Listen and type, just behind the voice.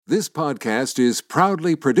This podcast is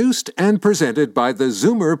proudly produced and presented by the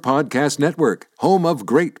Zoomer Podcast Network, home of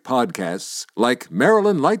great podcasts like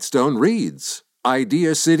Marilyn Lightstone Reads,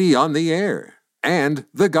 Idea City on the Air, and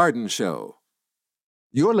The Garden Show.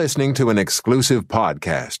 You're listening to an exclusive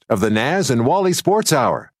podcast of the Naz and Wally Sports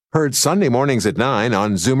Hour, heard Sunday mornings at 9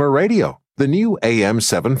 on Zoomer Radio, the new AM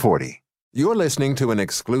 740. You're listening to an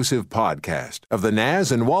exclusive podcast of the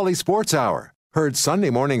Naz and Wally Sports Hour, heard Sunday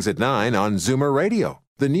mornings at 9 on Zoomer Radio,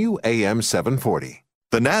 the new AM 740.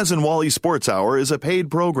 The Naz and Wally Sports Hour is a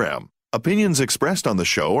paid program. Opinions expressed on the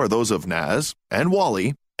show are those of Naz and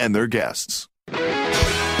Wally and their guests. From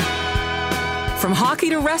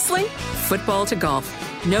hockey to wrestling, football to golf,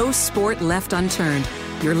 no sport left unturned.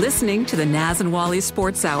 You're listening to the Naz and Wally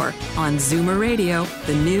Sports Hour on Zoomer Radio,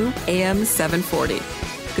 the new AM 740.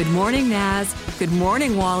 Good morning, Naz. Good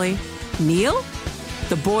morning, Wally. Neil?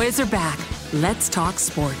 The boys are back. Let's talk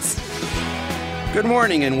sports. Good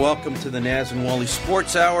morning and welcome to the Naz and Wally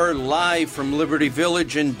Sports Hour, live from Liberty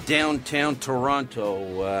Village in downtown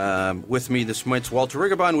Toronto. With me this morning, it's Walter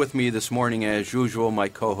Rigobon. With me this morning, as usual, my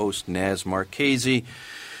co-host Naz Marchese.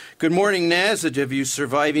 Good morning, Naz. Have you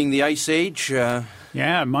surviving the ice age?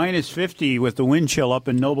 Yeah, minus 50 with the wind chill up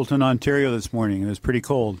in Nobleton, Ontario this morning. It was pretty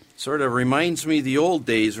cold. Sort of reminds me of the old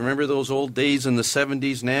days. Remember those old days in the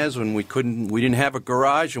 70s, Naz, when we didn't have a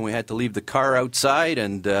garage and we had to leave the car outside,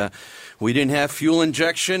 and we didn't have fuel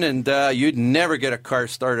injection, and you'd never get a car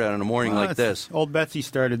started on a morning like this. Old Betsy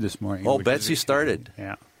started this morning. Old Betsy started.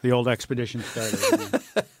 Yeah, the old expedition started.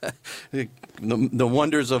 The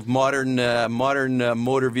wonders of modern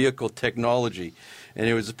motor vehicle technology. And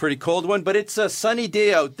it was a pretty cold one, but it's a sunny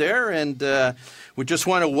day out there, and we just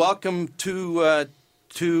want to welcome to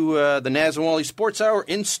the Naz and Wally Sports Hour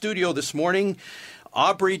in studio this morning,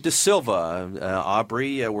 Aubrey De Silva.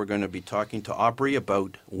 Aubrey, we're going to be talking to Aubrey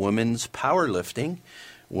about women's powerlifting,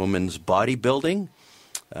 women's bodybuilding,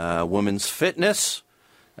 women's fitness,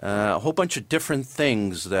 a whole bunch of different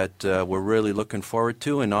things that we're really looking forward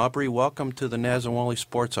to. And Aubrey, welcome to the Naz and Wally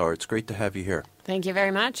Sports Hour. It's great to have you here. Thank you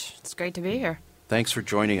very much. It's great to be here. Thanks for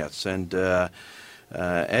joining us. And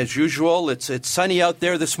as usual, it's sunny out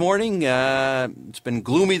there this morning. It's been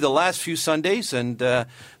gloomy the last few Sundays, and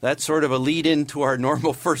that's sort of a lead-in to our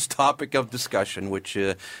normal first topic of discussion, which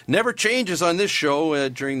never changes on this show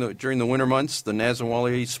during the winter months, the Naz and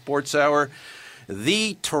Wally Sports Hour.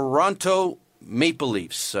 The Toronto Maple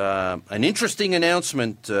Leafs. An interesting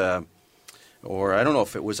announcement, or I don't know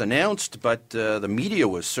if it was announced, but the media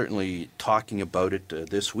was certainly talking about it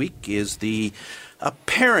this week, is the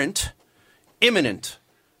apparent imminent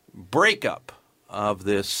breakup of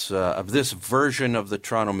this version of the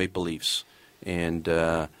Toronto Maple Leafs. And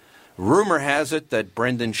rumor has it that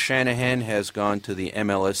Brendan Shanahan has gone to the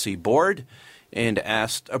MLSE board and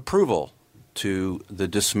asked approval to the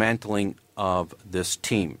dismantling of this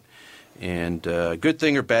team. And good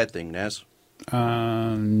thing or bad thing, Naz?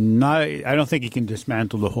 I don't think he can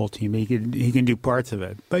dismantle the whole team. He can do parts of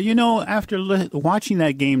it. But, after watching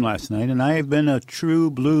that game last night, and I have been a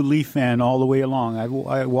true Blue Leaf fan all the way along,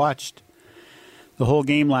 I watched the whole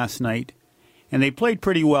game last night, and they played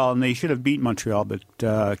pretty well, and they should have beat Montreal, but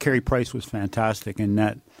Carey Price was fantastic in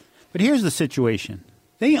net. But here's the situation.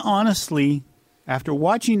 They honestly, after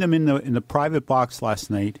watching them in the private box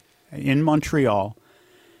last night in Montreal,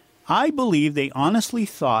 I believe they honestly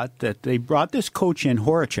thought that they brought this coach in,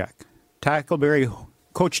 Horacek,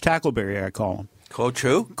 Coach Tackleberry, I call him. Coach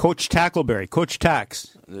who? Coach Tackleberry, Coach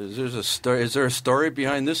Tax. Is there a story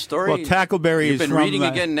behind this story? Well, Tackleberry You've is been reading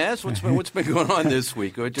again, Naz? What's been going on this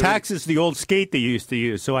week? Tax is the old skate they used to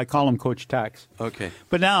use, so I call him Coach Tax. Okay.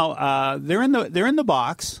 But now they're in the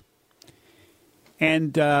box,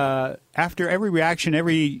 and after every reaction,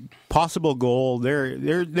 every possible goal,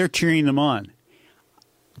 they're cheering them on.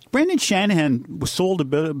 Brendan Shanahan was sold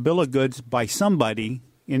a bill of goods by somebody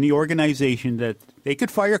in the organization that they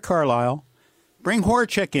could fire Carlisle, bring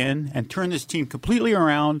Horacek in, and turn this team completely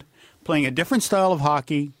around, playing a different style of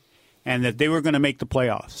hockey, and that they were going to make the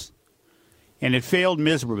playoffs. And it failed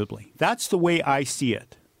miserably. That's the way I see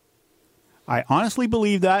it. I honestly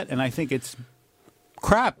believe that, and I think it's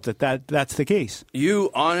crap that's the case. You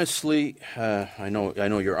honestly, I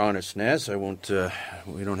know you're honest, Naz. I won't.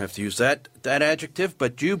 We don't have to use that adjective,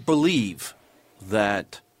 but you believe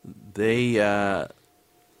that they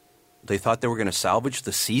thought they were going to salvage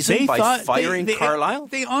the season by firing Carlisle?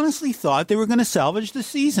 They honestly thought they were going to salvage the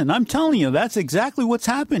season. I'm telling you, that's exactly what's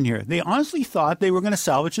happened here. They honestly thought they were going to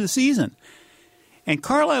salvage the season. And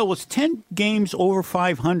Carlisle was 10 games over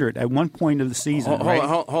 500 at one point of the season.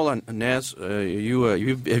 Hold on, Naz.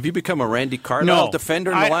 Have you become a Randy Carlisle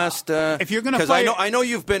defender in the last? If you're going to, because I know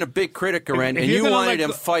you've been a big critic of Randy, and you wanted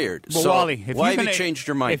him fired. Well, so Wally, why have you changed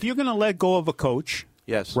your mind? If you're going to let go of a coach,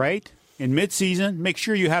 yes, right, in mid-season, make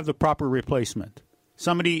sure you have the proper replacement.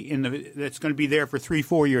 Somebody that's going to be there for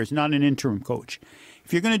 3-4 years, not an interim coach.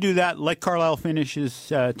 If you're going to do that, let Carlisle finish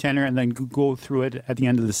his tenure and then go through it at the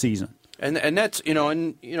end of the season. And that's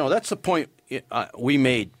that's the point we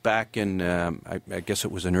made back in I guess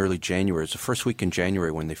it was in early January. It was the first week in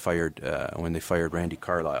January when they fired Randy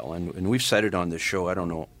Carlisle, and we've said it on this show. I don't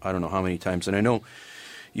know how many times, and I know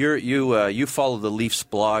you follow the Leafs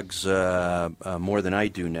blogs more than I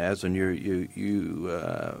do, Naz, and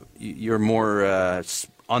you're more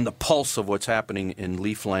on the pulse of what's happening in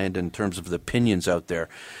Leafland in terms of the opinions out there.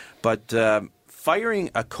 But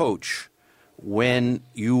firing a coach when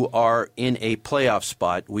you are in a playoff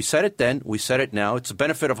spot, we said it then, we said it now. It's the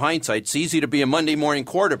benefit of hindsight. It's easy to be a Monday morning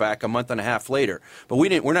quarterback a month and a half later. But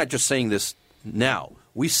we're not just saying this now.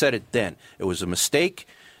 We said it then. It was a mistake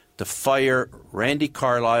to fire Randy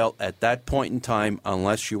Carlisle at that point in time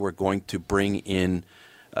unless you were going to bring in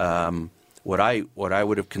what I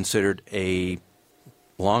would have considered a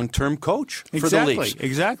long-term coach for the Leafs.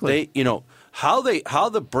 Exactly. How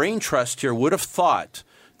the brain trust here would have thought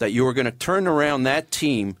that you were going to turn around that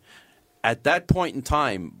team at that point in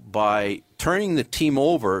time by turning the team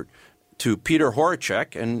over to Peter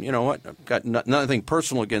Horachek. And you know what? I've got nothing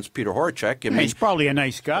personal against Peter Horachek. I mean, he's probably a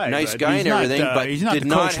nice guy. And everything, but he's not the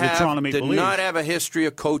coach of the Toronto Maple Leafs. Did not have a history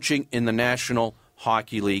of coaching in the National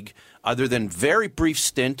Hockey League other than very brief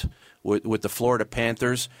stint with the Florida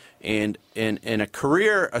Panthers and a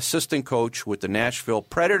career assistant coach with the Nashville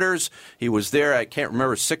Predators. He was there, I can't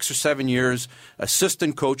remember, 6 or 7 years,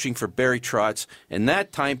 assistant coaching for Barry Trotz. In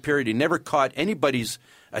that time period, he never caught anybody's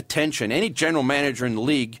attention. Any general manager in the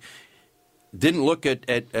league didn't look at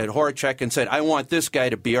Horachek and said, I want this guy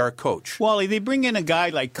to be our coach. Wally, they bring in a guy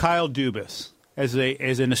like Kyle Dubas as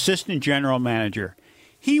an assistant general manager.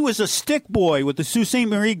 He was a stick boy with the Sault Ste.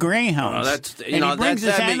 Marie Greyhounds, and he brings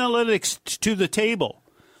his analytics to the table.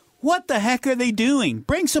 What the heck are they doing?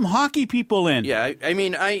 Bring some hockey people in. Yeah,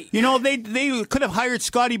 they could have hired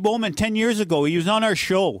Scotty Bowman 10 years ago. He was on our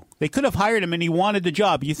show. They could have hired him, and he wanted the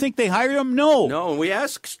job. You think they hired him? No. No, we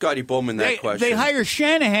asked Scotty Bowman that question. They hire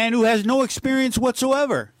Shanahan, who has no experience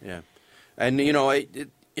whatsoever. Yeah, and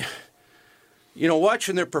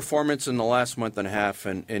watching their performance in the last month and a half,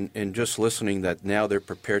 and just listening that now they're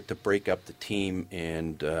prepared to break up the team,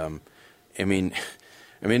 and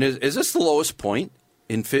is this the lowest point?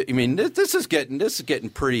 This is getting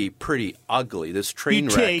pretty ugly. This train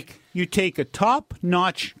wreck. You take a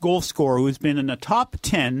top-notch goal scorer who's been in the top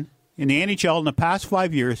 10 in the NHL in the past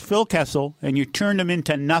 5 years, Phil Kessel, and you turn him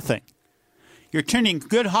into nothing. You're turning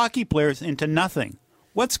good hockey players into nothing.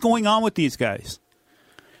 What's going on with these guys?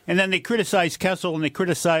 And then they criticize Kessel and they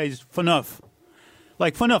criticize Phaneuf.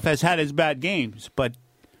 Like, Phaneuf has had his bad games, but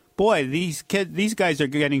boy, these guys are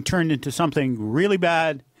getting turned into something really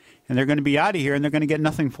bad. And they're going to be out of here, and they're going to get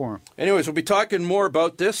nothing for them. Anyways, we'll be talking more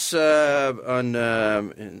about this on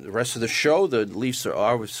the rest of the show. The Leafs are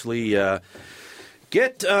obviously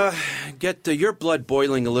get your blood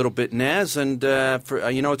boiling a little bit, Naz, and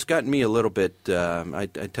it's gotten me a little bit. I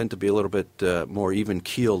tend to be a little bit more even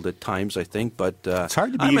keeled at times, I think, but it's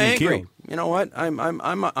hard to be I'm even angry. keeled. You know what?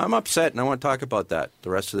 I'm upset, and I want to talk about that the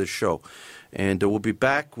rest of this show. And we'll be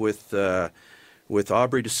back with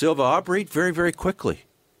Aubrey De Silva. Aubrey, very, very quickly.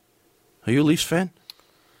 Are you a Leafs fan?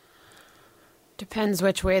 Depends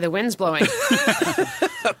which way the wind's blowing.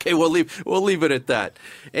 Okay, we'll leave it at that.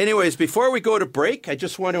 Anyways, before we go to break, I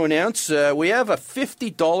just want to announce we have a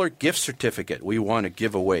 $50 gift certificate we want to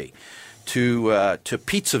give away to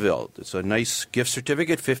Pizzaville. It's a nice gift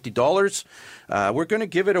certificate, $50. We're going to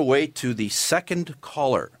give it away to the second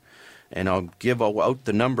caller, and I'll give out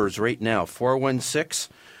the numbers right now: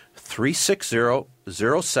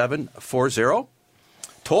 416-360-0740.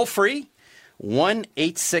 Toll free,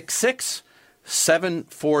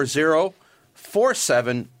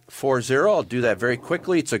 1-866-740-4740. I'll do that very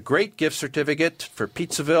quickly. It's a great gift certificate for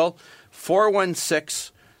Pizzaville.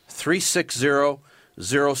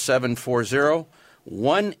 416-360-0740.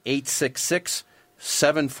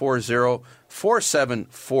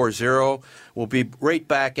 1-866-740-4740. We'll be right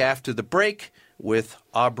back after the break with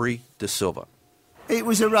Aubrey De Silva. It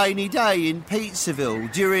was a rainy day in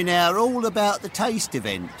Pizzaville during our All About the Taste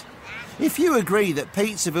event. If you agree that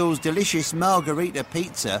Pizzaville's delicious margarita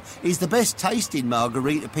pizza is the best tasting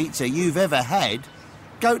margarita pizza you've ever had,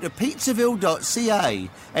 go to pizzaville.ca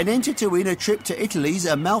and enter to win a trip to Italy's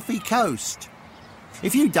Amalfi Coast.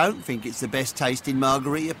 If you don't think it's the best tasting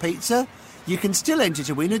margarita pizza, you can still enter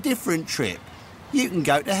to win a different trip. You can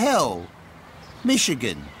go to hell,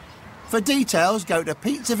 Michigan. For details, go to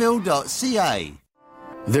pizzaville.ca.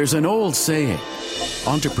 There's an old saying,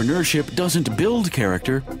 entrepreneurship doesn't build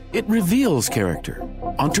character, it reveals character.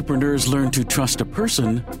 Entrepreneurs learn to trust a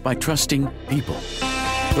person by trusting people.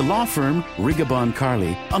 The law firm Rigabon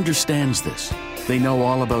Carly understands this. They know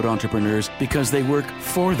all about entrepreneurs because they work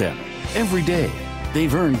for them every day.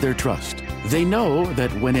 They've earned their trust. They know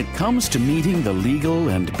that when it comes to meeting the legal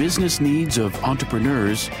and business needs of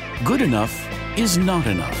entrepreneurs, good enough is not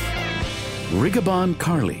enough. Rigabon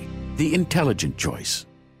Carly, the intelligent choice.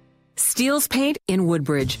 Steele's Paint in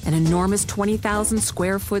Woodbridge, an enormous 20,000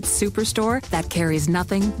 square foot superstore that carries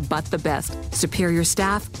nothing but the best. Superior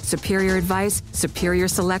staff, superior advice, superior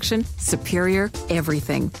selection, superior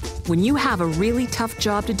everything. When you have a really tough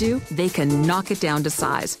job to do, they can knock it down to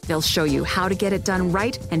size. They'll show you how to get it done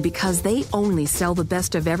right, and because they only sell the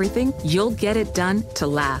best of everything, you'll get it done to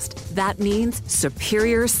last. That means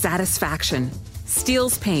superior satisfaction.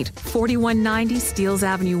 Steele's Paint, 4190 Steeles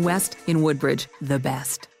Avenue West in Woodbridge, the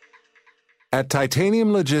best. At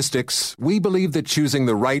Titanium Logistics, we believe that choosing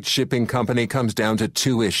the right shipping company comes down to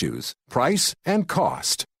two issues: price and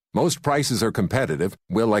cost. Most prices are competitive,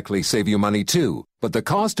 will likely save you money too, but the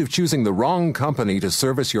cost of choosing the wrong company to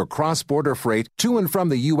service your cross-border freight to and from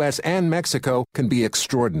the U.S. and Mexico can be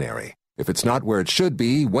extraordinary. If it's not where it should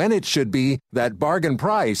be, when it should be, that bargain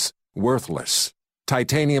price, worthless.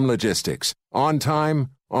 Titanium Logistics. On time,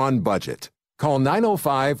 on budget. Call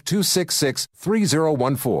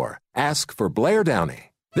 905-266-3014. Ask for Blair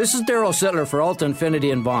Downey. This is Darryl Sittler for Alta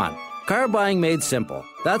Infinity in Vaughan. Car buying made simple.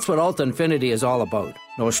 That's what Alta Infinity is all about.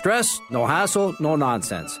 No stress, no hassle, no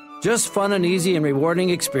nonsense. Just fun and easy and rewarding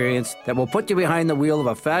experience that will put you behind the wheel of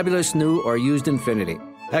a fabulous new or used Infinity.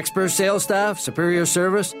 Expert sales staff, superior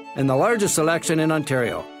service, and the largest selection in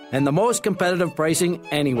Ontario. And the most competitive pricing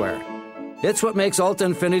anywhere. It's what makes Alta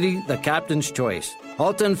Infinity the captain's choice.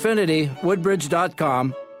 Alta Infinity,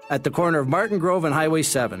 Woodbridge.com, at the corner of Martin Grove and Highway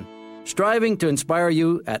 7. Striving to inspire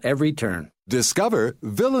you at every turn. Discover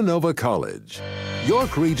Villanova College,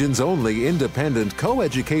 York Region's only independent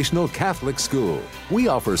coeducational Catholic school. We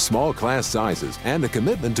offer small class sizes and a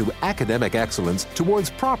commitment to academic excellence towards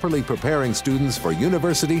properly preparing students for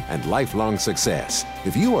university and lifelong success.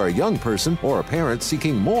 If you are a young person or a parent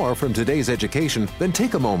seeking more from today's education, then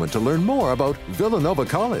take a moment to learn more about Villanova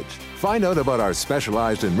College. Find out about our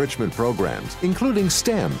specialized enrichment programs, including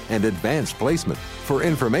STEM and advanced placement. For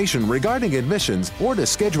information regarding admissions or to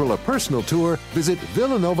schedule a personal tour, visit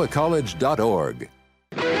villanova.college.org.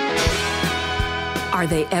 Are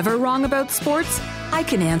they ever wrong about sports? I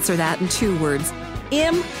can answer that in 2 words.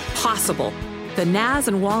 Impossible. The Naz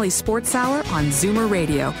and Wally Sports Hour on Zoomer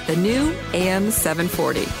Radio, the new AM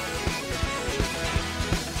 740.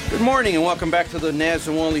 Good morning and welcome back to the Naz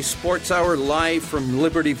and Wally Sports Hour live from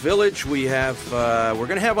Liberty Village. We're going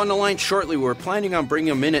to have on the line shortly. We're planning on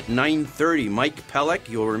bringing him in at 9:30. Mike Pelech,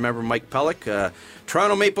 you'll remember Mike Pelech,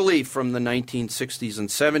 Toronto Maple Leaf from the 1960s and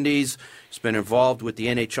 70s. He's been involved with the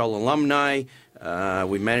NHL alumni.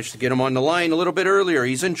 We managed to get him on the line a little bit earlier.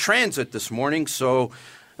 He's in transit this morning, so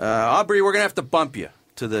Aubrey, we're going to have to bump you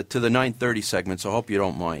to the 9:30 segment, so I hope you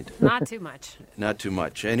don't mind. Not too much. Not too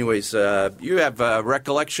much. Anyways, you have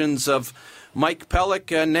recollections of Mike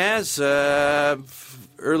Pelech, Naz.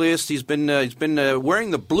 Earliest, he's been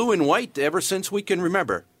wearing the blue and white ever since we can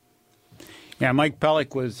remember. Yeah, Mike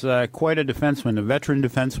Pelech was quite a defenseman, a veteran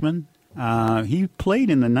defenseman. He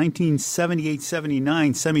played in the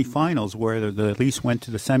 1978-79 semifinals where the Leafs went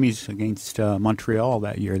to the semis against Montreal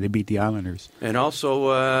that year. They beat the Islanders. And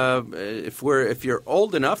also, if you're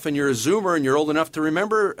old enough and you're a Zoomer and you're old enough to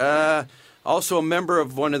remember, also a member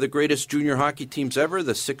of one of the greatest junior hockey teams ever,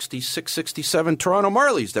 the 66-67 Toronto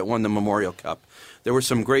Marlies that won the Memorial Cup. There were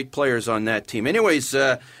some great players on that team. Anyways,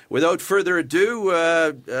 without further ado,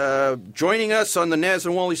 joining us on the Naz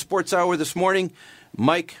and Wally Sports Hour this morning,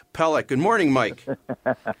 Mike Pelech. Good morning, Mike.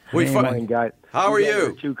 Good morning, guys. How are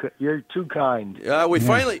you? You're too kind. We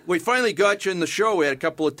finally got you in the show. We had a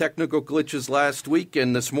couple of technical glitches last week,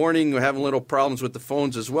 and this morning we're having little problems with the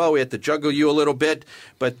phones as well. We had to juggle you a little bit,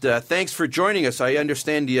 but thanks for joining us. I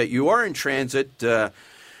understand that you are in transit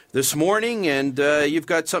this morning, and you've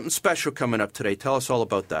got something special coming up today. Tell us all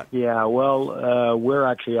about that. Yeah, well, we're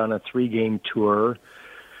actually on a 3-game tour.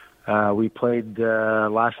 We played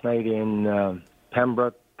last night in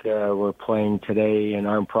Pembroke. We're playing today in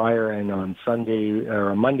Arnprior, and on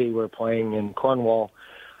Monday we're playing in Cornwall,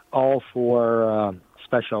 all for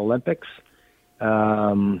Special Olympics.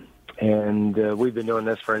 And we've been doing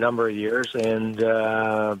this for a number of years, and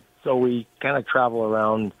So we kind of travel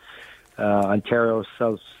around Ontario,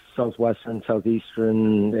 southwestern,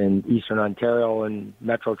 southeastern, and eastern Ontario, and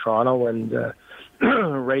Metro Toronto, and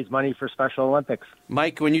raise money for Special Olympics.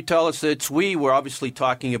 Mike, when you tell us it's we're obviously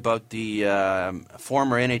talking about the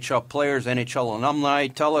former NHL players, NHL alumni.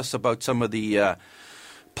 Tell us about some of the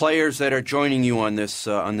players that are joining you on this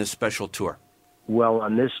special tour. Well,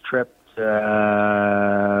 on this trip,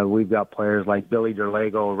 we've got players like Billy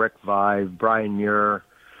Derlago, Rick Vive, Brian Muir,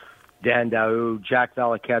 Dan Daoud, Jack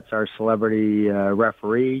Valaquette's our celebrity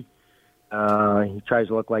referee. He tries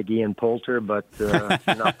to look like Ian Poulter, but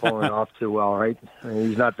he's not pulling it off too well, right?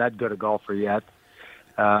 He's not that good a golfer yet.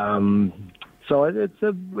 So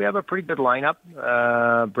we have a pretty good lineup.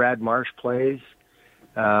 Brad Marsh plays.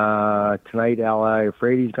 Tonight, Al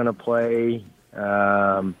Fraidy's going to play,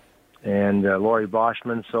 and Laurie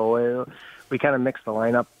Boschman. So we kind of mix the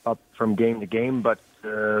lineup up from game to game, but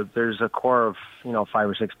there's a core of 5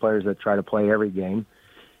 or 6 players that try to play every game.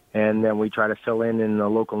 And then we try to fill in the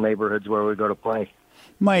local neighborhoods where we go to play.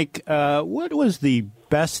 Mike, what was the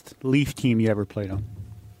best Leaf team you ever played on?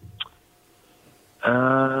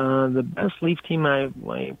 The best Leaf team I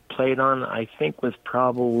played on, I think, was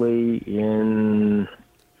probably in,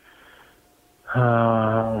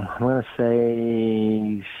 I'm going to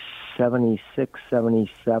say 76,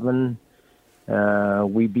 77.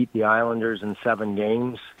 We beat the Islanders in 7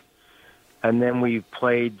 games. And then we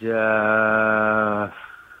played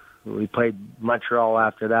Montreal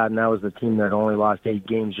after that, and that was the team that only lost 8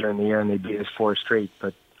 games during the year, and they beat us 4 straight.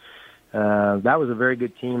 But that was a very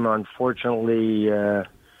good team. Unfortunately,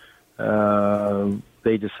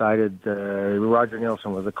 they decided, Roger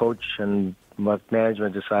Nielsen was the coach, and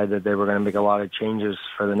management decided that they were going to make a lot of changes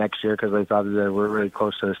for the next year because they thought that they were really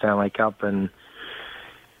close to the Stanley Cup. And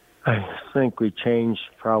I think we changed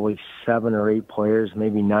probably 7 or 8 players,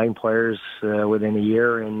 maybe 9 players within a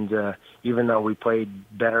year. And even though we played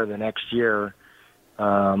better the next year,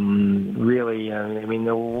 really,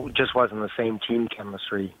 there just wasn't the same team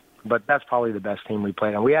chemistry. But that's probably the best team we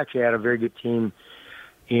played on. We actually had a very good team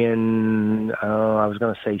in, I was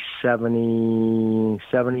going to say 70,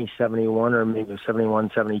 71, or maybe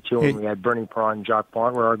 71, 72. And we had Bernie Perron and Jacques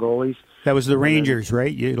Bont were our goalies. That was the Rangers,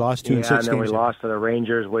 right? You lost 2 in 6 games. Yeah, and then we lost to the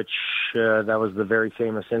Rangers, which that was the very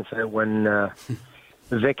famous incident when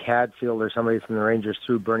Vic Hadfield or somebody from the Rangers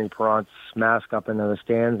threw Bernie Perron's mask up into the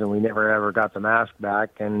stands, and we never ever got the mask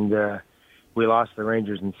back. And we lost the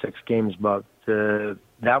Rangers in 6 games, but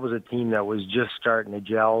that was a team that was just starting to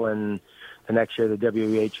gel. And the next year, the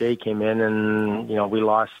WHA came in, and we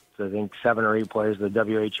lost, I think, 7 or 8 players to the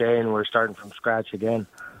WHA, and we're starting from scratch again.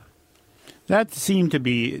 That seemed to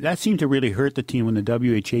really hurt the team when the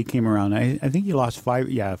WHA came around. I think you lost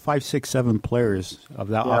 5, 6, 7 players off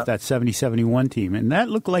that 70-71 team, and that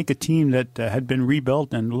looked like a team that had been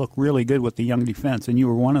rebuilt and looked really good with the young defense, and you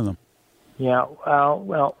were one of them. Yeah,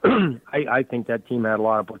 well, I think that team had a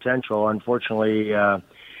lot of potential. Unfortunately,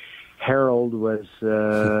 Harold was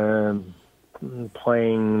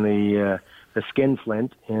playing the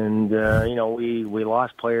Skinflint, and we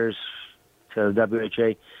lost players to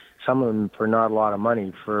WHA. Some of them for not a lot of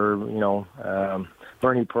money. For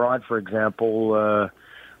Bernie Perron, for example,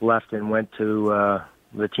 left and went to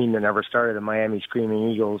the team that never started, the Miami Screaming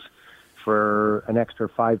Eagles, for an extra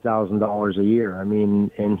 $5,000 a year. I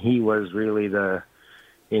mean, and he was really the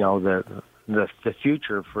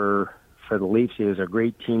future for the Leafs. He was a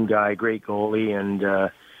great team guy, great goalie, and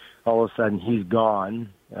all of a sudden he's gone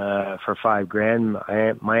for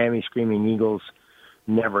 $5,000. Miami Screaming Eagles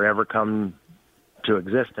never ever come to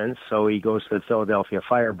existence, so he goes to the Philadelphia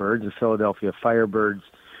Firebirds. The Philadelphia Firebirds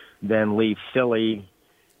then leave Philly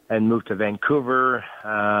and move to Vancouver.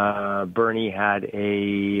 Bernie had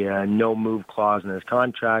a no-move clause in his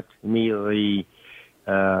contract, immediately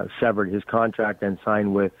severed his contract and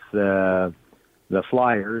signed with the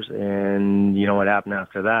Flyers. And you know what happened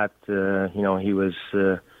after that? He was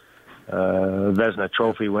Vezina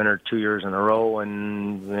Trophy winner 2 years in a row,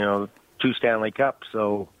 and 2 Stanley Cups.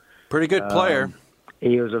 So pretty good player.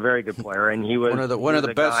 He was a very good player, and he was one of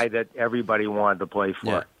the best guy that everybody wanted to play for.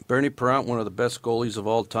 Yeah. Bernie Perron, one of the best goalies of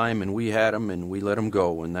all time, and we had him, and we let him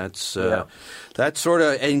go, and that sort of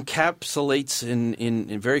encapsulates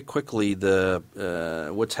in very quickly the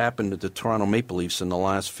what's happened to the Toronto Maple Leafs in the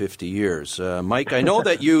last 50 years. Mike, I know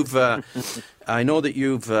that you've been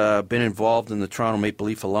involved in the Toronto Maple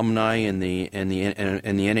Leaf alumni and the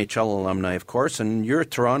NHL alumni, of course, and you're a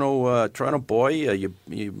Toronto boy. You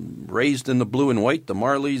raised in the blue and white, the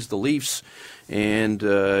Marlies, the Leafs. And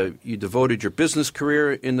you devoted your business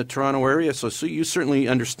career in the Toronto area, so you certainly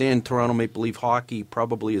understand Toronto Maple Leaf hockey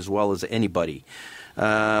probably as well as anybody.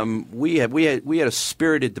 We had a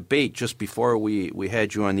spirited debate just before we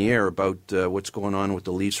had you on the air about what's going on with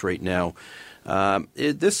the Leafs right now.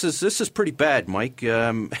 This is pretty bad, Mike.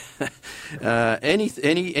 Any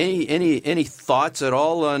thoughts at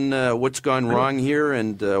all on what's gone wrong here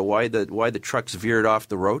and why the truck's veered off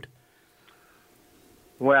the road?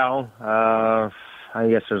 Well, I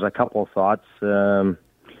guess there's a couple of thoughts. I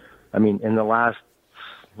mean, in the last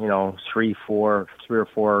 3 or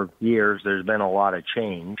 4 years, there's been a lot of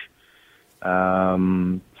change.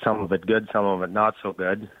 Some of it good, some of it not so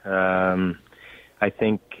good. I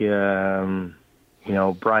think, Brian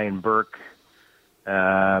Burke.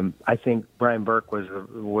 I think Brian Burke was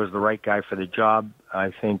the right guy for the job.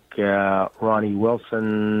 I think Ronnie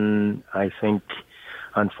Wilson. I think,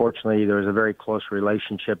 unfortunately, there was a very close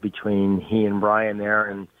relationship between he and Brian there,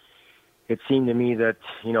 and it seemed to me that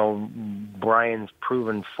Brian's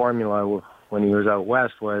proven formula when he was out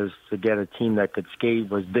west was to get a team that could skate,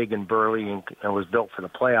 was big and burly, and was built for the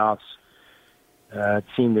playoffs. It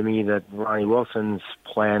seemed to me that Ronnie Wilson's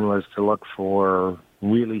plan was to look for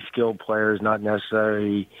really skilled players, not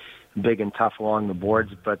necessarily big and tough along the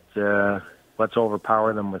boards, but let's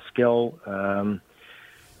overpower them with skill.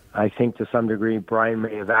 I think to some degree Brian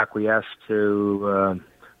may have acquiesced to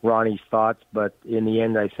Ronnie's thoughts, but in the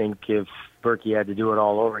end I think if Berkey had to do it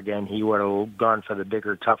all over again, he would have gone for the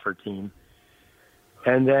bigger, tougher team.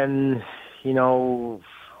 And then,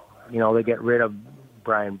 they get rid of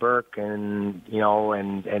Brian Burke, and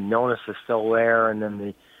Nonis is still there, and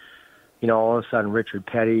then all of a sudden Richard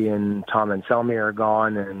Petty and Tom Anselmi are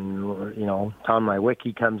gone, and Tom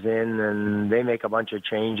Lewicki comes in, and they make a bunch of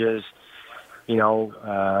changes.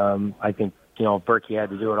 I think if Berkey had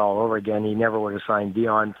to do it all over again, he never would have signed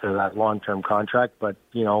Dion to that long-term contract. But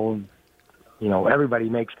everybody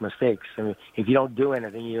makes mistakes. I mean, if you don't do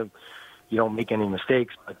anything, you don't make any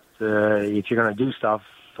mistakes. But if you're going to do stuff,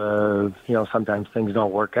 sometimes things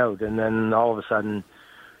don't work out. And then all of a sudden,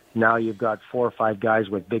 now you've got 4 or 5 guys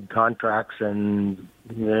with big contracts, and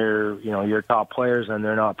they're your top players, and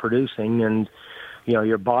they're not producing. And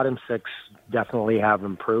your bottom 6 definitely have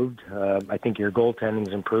improved. I think your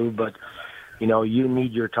goaltending's improved, but you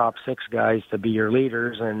need your top 6 guys to be your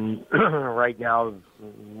leaders, and right now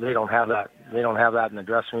they don't have that. They don't have that in the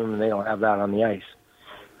dressing room, and they don't have that on the ice.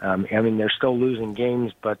 They're still losing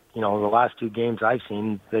games, but the last 2 games I've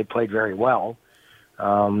seen, they played very well.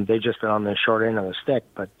 They've just been on the short end of the stick,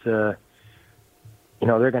 but they're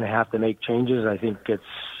going to have to make changes. I think it's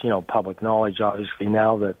public knowledge, obviously,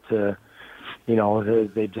 now that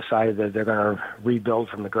they've decided that they're going to rebuild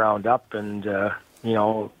from the ground up, and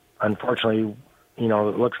unfortunately,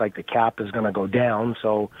 it looks like the cap is going to go down,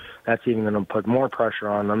 so that's even going to put more pressure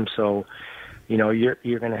on them. So,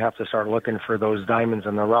 you're going to have to start looking for those diamonds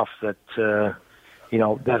in the rough that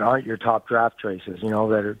that aren't your top draft choices.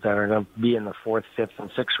 That are going to be in the 4th, 5th, and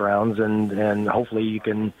 6th rounds, and hopefully you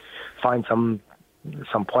can find some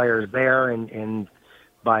players there, and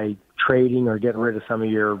by trading or getting rid of some of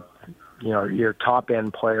your top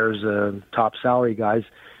end players, top salary guys,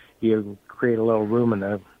 you create a little room in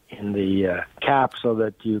the cap so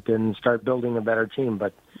that you can start building a better team.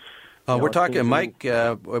 But we're talking to Mike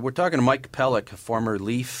Pellick, a former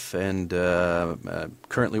Leaf and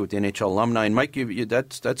currently with the NHL alumni. And Mike,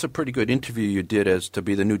 that's a pretty good interview you did as to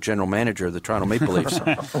be the new general manager of the Toronto Maple Leafs.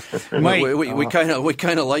 Mike, we kind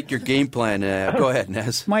of like your game plan. Go ahead,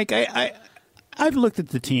 Naz. Mike, I've looked at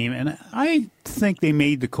the team, and I think they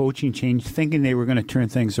made the coaching change thinking they were going to turn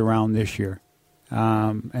things around this year,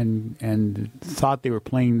 and thought they were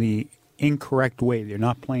playing the incorrect way. They're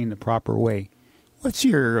not playing the proper way. What's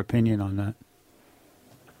your opinion on that?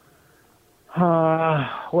 I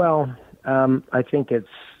think it's,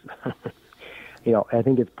 I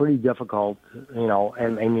think it's pretty difficult, and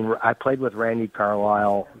I played with Randy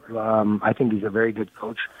Carlyle. I think he's a very good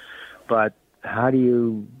coach, but how do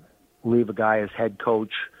you leave a guy as head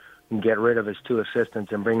coach and get rid of his 2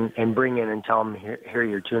 assistants and bring in and tell him, here are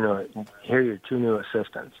your 2 new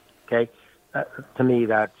assistants? Okay, to me,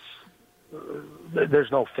 there's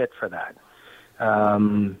no fit for that.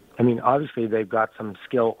 Obviously they've got some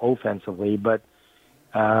skill offensively, but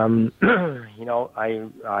I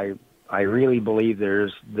really believe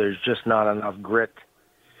there's just not enough grit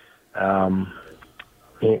in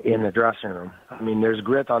the dressing room. There's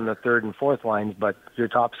grit on the 3rd and 4th lines, but your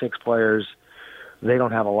top 6 players, they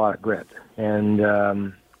don't have a lot of grit. And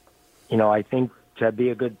I think to be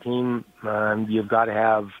a good team, you've got to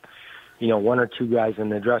have 1 or 2 guys in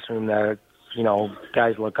the dressing room that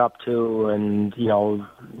guys look up to, and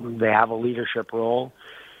they have a leadership role.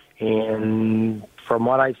 And from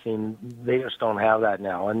what I've seen, they just don't have that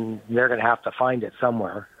now, and they're going to have to find it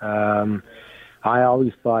somewhere. I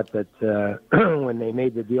always thought that when they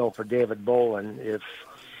made the deal for David Bolin, if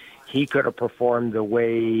he could have performed the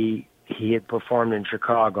way he had performed in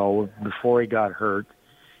Chicago before he got hurt,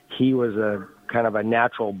 he was a kind of a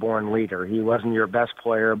natural-born leader. He wasn't your best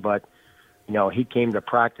player, but he came to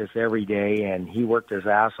practice every day, and he worked his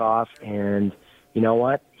ass off. And you know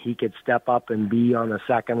what? He could step up and be on the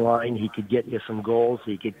second line. He could get you some goals.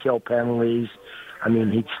 He could kill penalties. I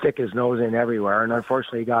mean, he'd stick his nose in everywhere. And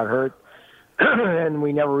unfortunately, he got hurt, and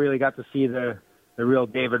we never really got to see the real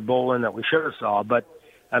David Bolin that we should have saw. But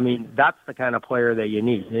I mean, that's the kind of player that you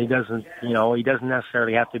need. He doesn't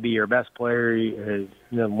necessarily have to be your best player,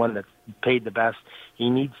 one that's paid the best. He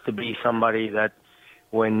needs to be somebody that,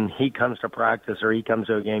 when he comes to practice or he comes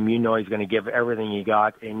to a game, he's going to give everything he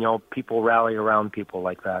got, and people rally around people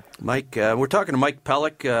like that. Mike, we're talking to Mike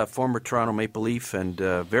Pelech, former Toronto Maple Leaf, and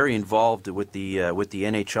very involved with the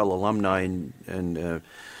NHL alumni and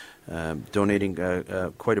donating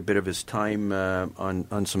quite a bit of his time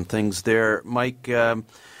on some things there. Mike, I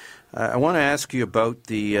want to ask you about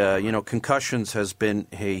the concussions has been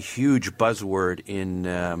a huge buzzword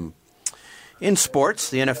in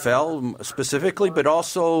sports, the NFL specifically, but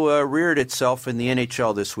also reared itself in the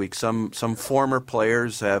NHL this week. Some former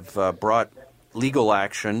players have brought legal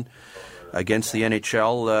action against the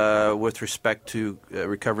NHL with respect to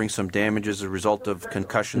recovering some damage as a result of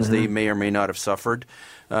concussions they may or may not have suffered.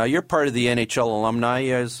 You're part of the NHL alumni.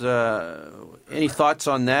 Any thoughts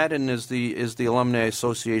on that? And is the Alumni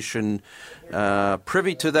Association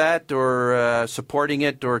privy to that, or supporting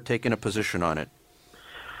it, or taking a position on it?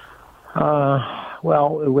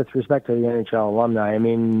 Well, with respect to the NHL alumni, I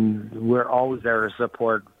mean, we're always there to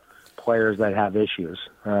support players that have issues.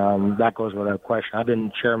 That goes without question. I've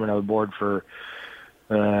been chairman of the board for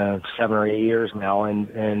 7 or 8 years now,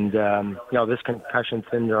 and this concussion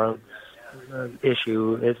syndrome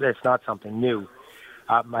issue it's not something new.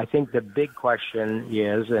 I think the big question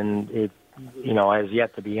is, and it has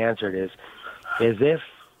yet to be answered, is if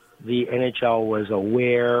the NHL was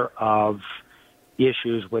aware of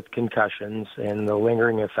issues with concussions and the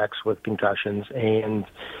lingering effects with concussions, and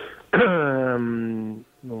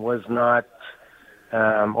was not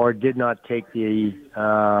or did not take the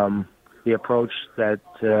approach that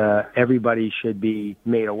everybody should be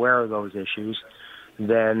made aware of those issues,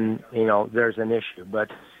 then there's an issue.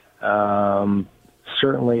 But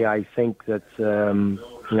certainly, I think that a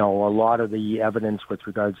lot of the evidence with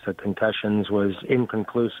regards to concussions was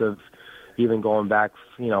inconclusive, even going back,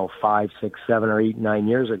 5, 6, 7, or 8, 9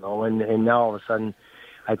 years ago, and now all of a sudden,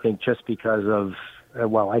 I think just because of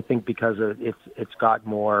it's got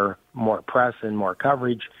more press and more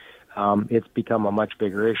coverage, it's become a much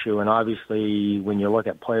bigger issue. And obviously, when you look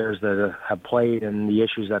at players that have played and the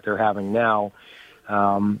issues that they're having now,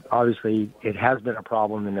 obviously it has been a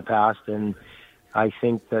problem in the past, and I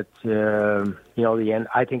think that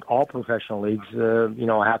I think all professional leagues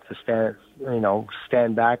have to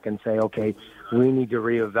stand back and say, okay, we need to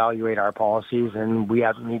reevaluate our policies, and we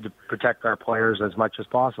need to protect our players as much as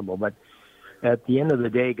possible. But at the end of the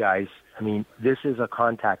day, guys, I mean, this is a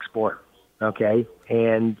contact sport, okay?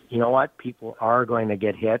 And you know what? People are going to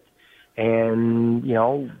get hit, and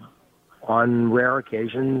on rare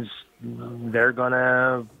occasions, they're going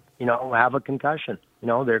to have a concussion.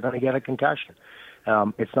 They're going to get a concussion.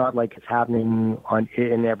 It's not like it's happening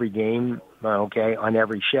in every game, on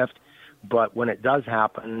every shift. But when it does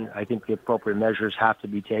happen, I think the appropriate measures have to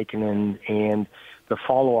be taken, and the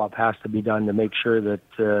follow-up has to be done to make sure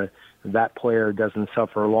that that player doesn't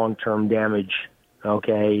suffer long-term damage,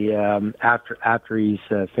 after he's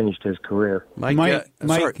finished his career. Mike, we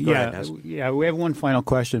have one final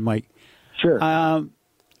question, Mike. Sure.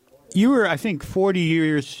 You were, I think, 40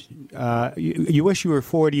 years. You wish you were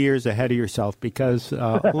 40 years ahead of yourself, because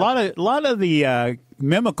a lot of the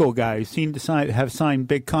Mimico guys seem to have signed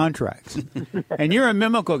big contracts, and you're a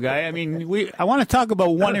Mimico guy. I mean, I want to talk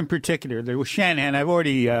about one in particular. There was Shanahan. I've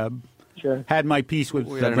already had my piece with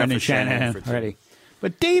Brendan Shanahan already,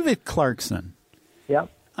 but David Clarkson. Yeah.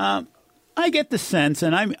 I get the sense,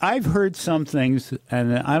 and I've heard some things,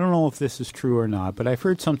 and I don't know if this is true or not, but I've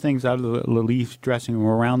heard some things out of the Leafs dressing room,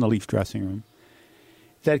 around the Leafs dressing room,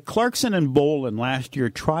 that Clarkson and Bolin last year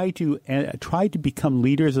tried to become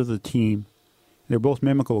leaders of the team. They're both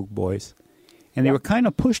Mimico boys, and they were kind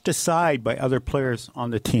of pushed aside by other players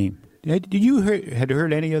on the team. Did you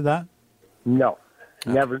heard any of that? No,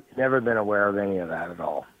 never been aware of any of that at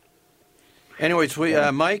all. Anyways,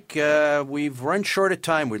 Mike, we've run short of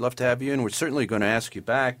time. We'd love to have you, and we're certainly going to ask you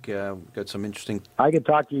back. We've got some interesting... I could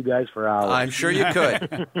talk to you guys for hours. I'm sure you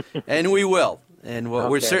could, and we will. And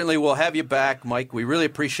we'll have you back, Mike. We really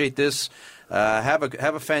appreciate this. Have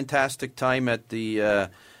a fantastic time at the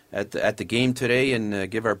game today, and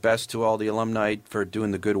give our best to all the alumni for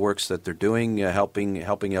doing the good works that they're doing,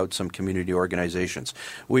 helping out some community organizations.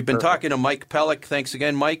 We've been talking to Mike Pelech. Thanks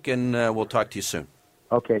again, Mike, and we'll talk to you soon.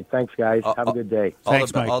 Okay, thanks, guys. Have a good day.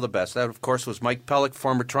 Thanks, Mike. All the best. That, of course, was Mike Pelech,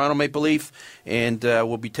 former Toronto Maple Leaf, and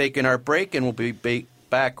we'll be taking our break, and we'll be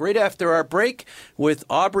back right after our break with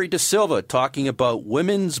Aubrey De Silva talking about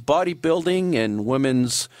women's bodybuilding and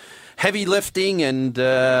women's heavy lifting and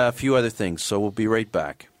a few other things. So we'll be right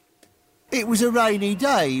back. It was a rainy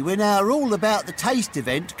day when our All About the Taste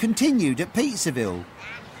event continued at Pizzaville.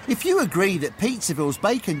 If you agree that Pizzaville's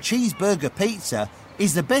Bacon Cheeseburger Pizza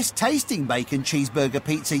is the best tasting bacon cheeseburger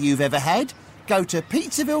pizza you've ever had, go to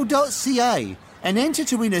pizzaville.ca and enter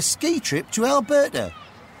to win a ski trip to Alberta.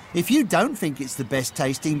 If you don't think it's the best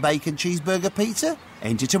tasting bacon cheeseburger pizza,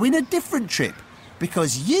 enter to win a different trip,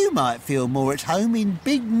 because you might feel more at home in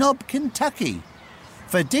Big Knob, Kentucky.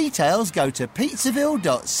 For details, go to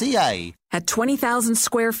pizzaville.ca. At 20,000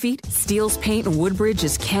 square feet, Steele's Paint in Woodbridge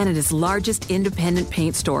is Canada's largest independent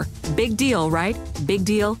paint store. Big deal, right? Big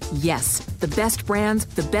deal, yes. The best brands,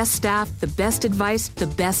 the best staff, the best advice, the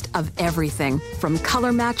best of everything. From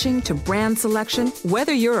color matching to brand selection,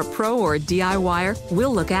 whether you're a pro or a DIYer,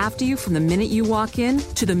 we'll look after you from the minute you walk in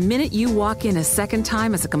to the minute you walk in a second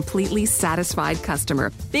time as a completely satisfied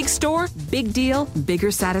customer. Big store, big deal, bigger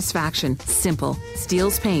satisfaction. Simple.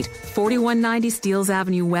 Steele's Paint, 4190 Steeles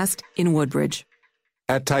Avenue West in Woodbridge.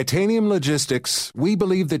 At Titanium Logistics, we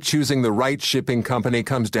believe that choosing the right shipping company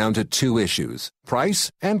comes down to two issues: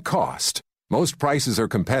 price and cost. Most prices are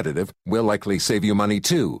competitive, will likely save you money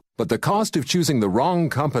too, but the cost of choosing the wrong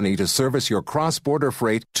company to service your cross-border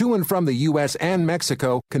freight to and from the U.S. and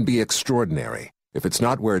Mexico can be extraordinary. If it's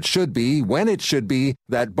not where it should be, when it should be,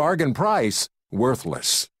 that bargain price,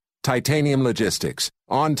 worthless. Titanium Logistics.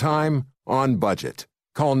 On time, on budget.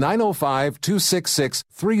 Call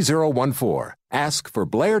 905-266-3014. Ask for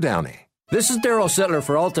Blair Downey. This is Darryl Sittler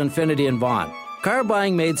for Alta Infinity in Vaughan. Car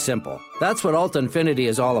buying made simple. That's what Alta Infinity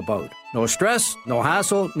is all about. No stress, no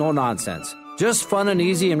hassle, no nonsense. Just fun and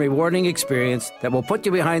easy and rewarding experience that will put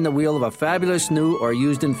you behind the wheel of a fabulous new or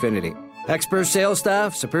used Infinity. Expert sales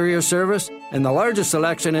staff, superior service, and the largest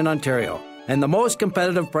selection in Ontario. And the most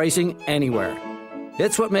competitive pricing anywhere.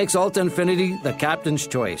 It's what makes Alta Infinity the captain's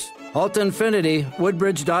choice. Alta Infinity,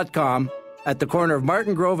 Woodbridge.com, at the corner of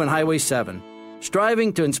Martin Grove and Highway 7.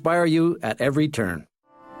 Striving to inspire you at every turn.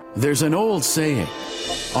 There's an old saying,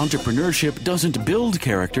 entrepreneurship doesn't build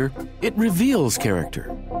character, it reveals character.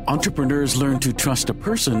 Entrepreneurs learn to trust a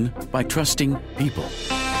person by trusting people.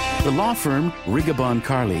 The law firm Rigabon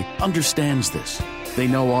Carly understands this. They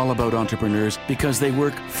know all about entrepreneurs because they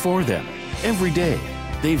work for them every day.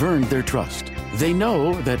 They've earned their trust. They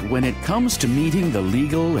know that when it comes to meeting the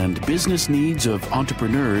legal and business needs of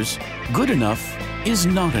entrepreneurs, good enough is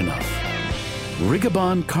not enough.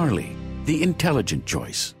 Rigabon Carly, the intelligent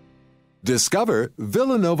choice. Discover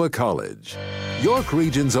Villanova College, York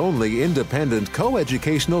Region's only independent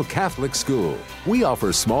co-educational Catholic school. We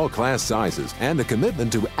offer small class sizes and a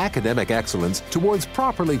commitment to academic excellence towards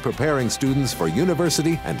properly preparing students for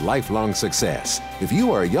university and lifelong success. If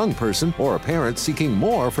you are a young person or a parent seeking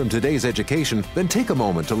more from today's education, then take a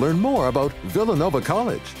moment to learn more about Villanova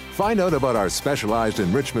College. Find out about our specialized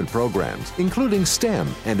enrichment programs, including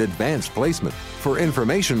STEM and advanced placement. For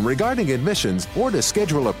information regarding admissions or to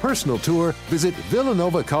schedule a personal tour, visit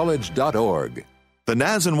villanovacollege.org. The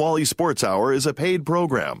Naz and Wally Sports Hour is a paid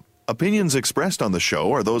program. Opinions expressed on the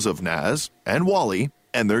show are those of Naz and Wally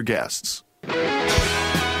and their guests.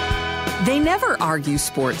 They never argue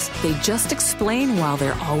sports. They just explain while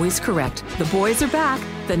they're always correct. The boys are back.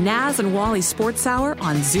 The Naz and Wally Sports Hour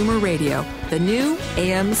on Zoomer Radio, the new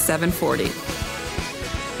AM 740.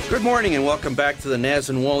 Good morning and welcome back to the Naz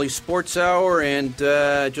and Wally Sports Hour. And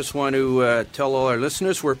I just want to tell all our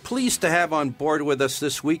listeners we're pleased to have on board with us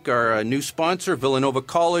this week our new sponsor, Villanova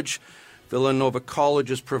College. Villanova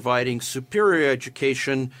College is providing superior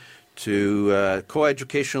education to a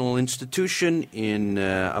coeducational institution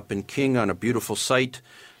up in King on a beautiful site.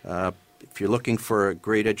 If you're looking for a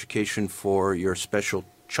great education for your special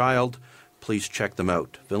child, please check them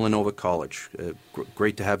out. Villanova College.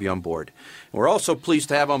 Great to have you on board. And we're also pleased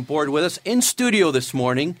to have on board with us in studio this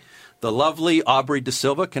morning the lovely Aubrey De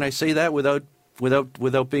Silva. Can I say that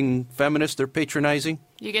without being feminist or patronizing?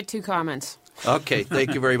 You get 2 comments. Okay,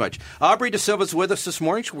 thank you very much. Aubrey De Silva is with us this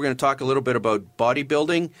morning. So we're going to talk a little bit about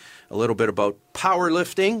bodybuilding, a little bit about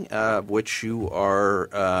powerlifting, which you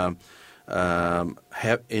are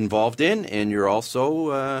involved in, and you're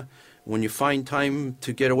also when you find time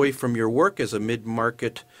to get away from your work as a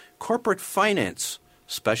mid-market corporate finance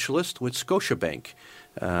specialist with Scotiabank.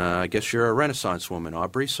 I guess you're a Renaissance woman,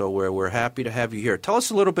 Aubrey, so we're happy to have you here. Tell us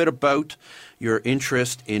a little bit about your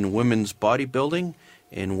interest in women's bodybuilding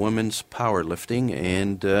and women's powerlifting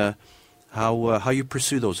and how you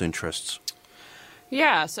pursue those interests.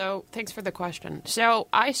 Yeah, so thanks for the question. So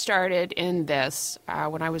I started in this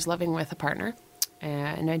when I was living with a partner,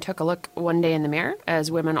 and I took a look one day in the mirror,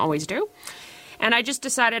 as women always do, and I just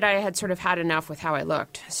decided I had sort of had enough with how I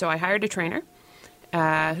looked. So I hired a trainer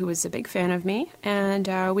who was a big fan of me,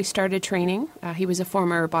 and we started training. He was a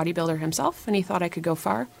former bodybuilder himself, and he thought I could go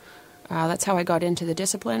far. That's how I got into the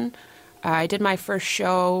discipline. I did my first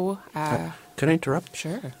show. Can I interrupt?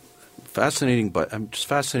 Sure. Fascinating, but I'm just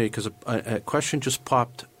fascinated because a question just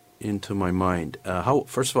popped into my mind.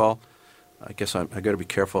 First of all, I guess I got to be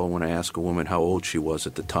careful when I ask a woman how old she was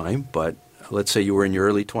at the time, but let's say you were in your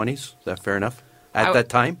early 20s. Is that fair enough? At that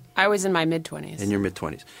time? I was in my mid-20s. In your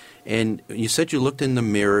mid-20s. And you said you looked in the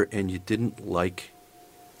mirror and you didn't like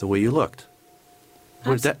the way you looked.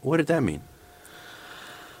 What did that mean?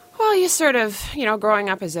 Well, you sort of, growing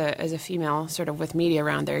up as a female, sort of with media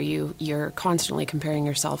around there, you're constantly comparing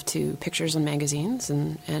yourself to pictures in magazines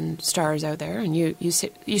and stars out there, and you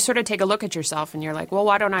sort of take a look at yourself and you're like, well,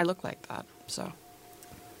 why don't I look like that? So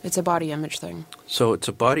it's a body image thing. So it's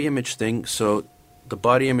a body image thing. So the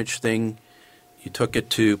body image thing, you took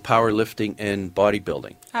it to powerlifting and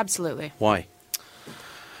bodybuilding. Absolutely. Why?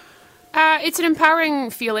 It's an empowering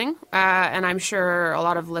feeling, and I'm sure a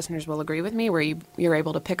lot of listeners will agree with me, where you're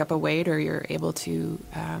able to pick up a weight or you're able to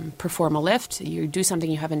perform a lift. You do something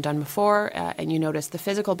you haven't done before, and you notice the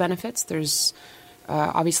physical benefits. There's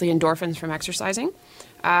obviously endorphins from exercising,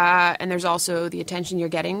 and there's also the attention you're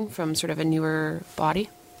getting from sort of a newer body.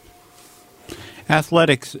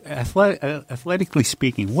 Athletically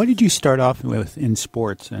speaking, what did you start off with in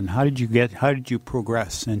sports, and how did you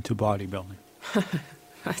progress into bodybuilding?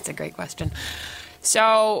 That's a great question.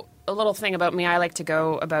 So a little thing about me, I like to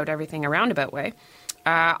go about everything a roundabout way.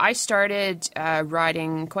 I started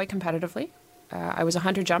riding quite competitively. I was a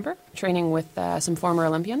hunter jumper, training with some former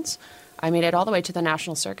Olympians. I made it all the way to the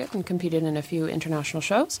national circuit and competed in a few international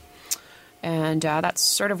shows. And that's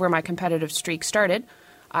sort of where my competitive streak started.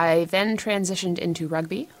 I then transitioned into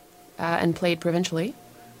rugby and played provincially,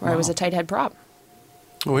 where I was a tight head prop.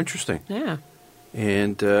 Oh, interesting. Yeah.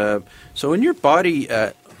 And so in your body,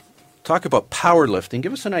 talk about powerlifting.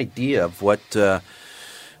 Give us an idea of what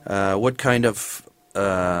kind of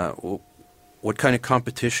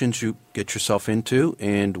competitions you get yourself into,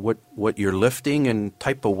 and what you're lifting, and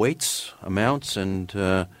type of weights, amounts, and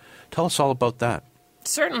tell us all about that.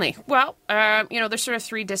 Certainly. Well, there's sort of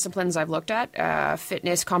three disciplines I've looked at.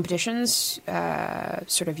 Fitness competitions,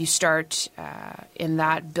 sort of you start in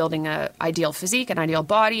that building an ideal physique, an ideal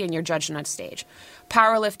body, and you're judged on a stage.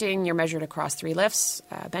 Powerlifting, you're measured across three lifts,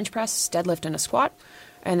 bench press, deadlift, and a squat.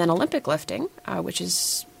 And then Olympic lifting, which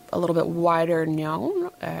is a little bit wider known,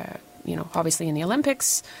 obviously in the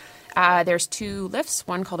Olympics. There's two lifts,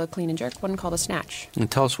 one called a clean and jerk, one called a snatch. And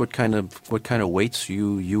tell us what kind of weights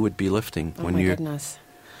you would be lifting when you. Oh my goodness.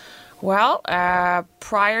 Well,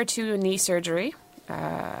 prior to knee surgery,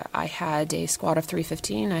 I had a squat of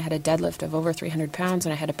 315, I had a deadlift of over 300 pounds,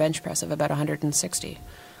 and I had a bench press of about 160.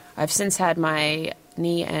 I've since had my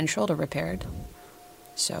knee and shoulder repaired,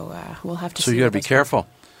 so we'll have to. So see. you got to be careful.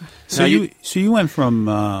 So you went from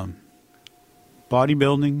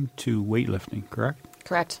bodybuilding to weightlifting, correct?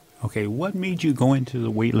 Correct. Okay, what made you go into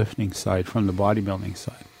the weightlifting side from the bodybuilding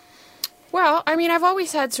side? Well, I mean, I've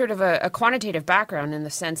always had sort of a quantitative background in the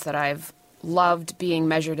sense that I've loved being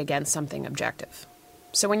measured against something objective.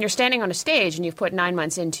 So when you're standing on a stage and you've put 9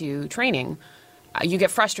 months into training, you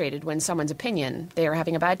get frustrated when someone's opinion, they are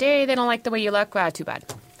having a bad day, they don't like the way you look, too bad.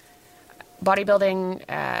 Bodybuilding,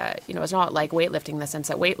 is not like weightlifting in the sense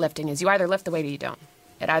that weightlifting is you either lift the weight or you don't.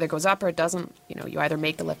 It either goes up or it doesn't. You either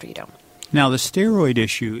make the lift or you don't. Now, the steroid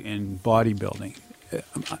issue in bodybuilding,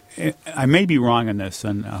 I may be wrong on this,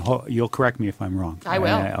 and you'll correct me if I'm wrong. I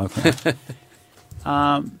will. Okay.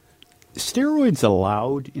 Steroids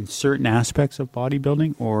allowed in certain aspects of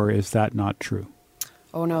bodybuilding, or is that not true?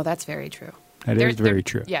 Oh, no, that's very true. That is very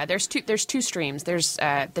true. Yeah, there's two streams. There's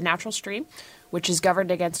the natural stream, which is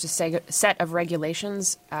governed against a set of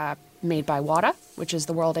regulations made by WADA, which is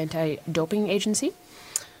the World Anti-Doping Agency.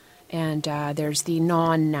 And there's the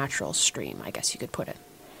non-natural stream, I guess you could put it.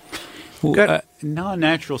 Well,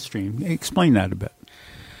 non-natural stream, explain that a bit.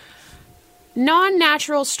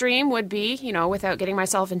 Non-natural stream would be, without getting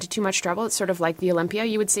myself into too much trouble, it's sort of like the Olympia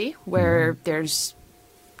you would see, where there's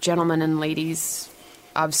gentlemen and ladies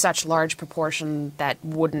of such large proportion that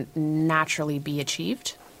wouldn't naturally be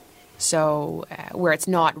achieved. So where it's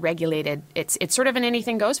not regulated, it's sort of an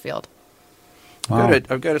anything goes field. Wow.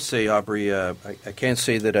 I've got to say, Aubrey, I can't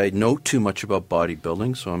say that I know too much about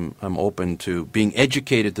bodybuilding, so I'm open to being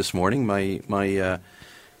educated this morning. My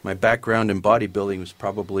background in bodybuilding was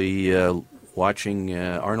probably watching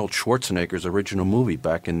Arnold Schwarzenegger's original movie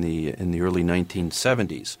back in the early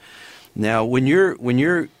 1970s. Now, when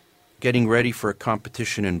you're getting ready for a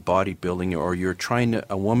competition in bodybuilding, or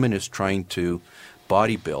a woman is trying to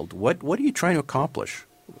bodybuild, what are you trying to accomplish?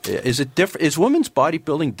 Is it different? Is women's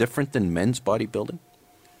bodybuilding different than men's bodybuilding?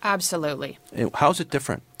 Absolutely. How's it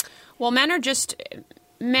different? Well, men,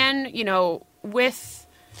 with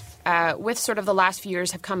sort of the last few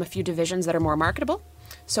years have come a few divisions that are more marketable.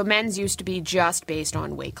 So men's used to be just based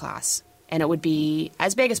on weight class, and it would be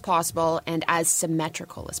as big as possible and as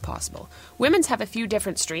symmetrical as possible. Women's have a few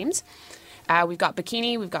different streams. We've got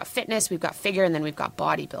bikini, we've got fitness, we've got figure, and then we've got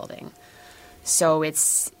bodybuilding. So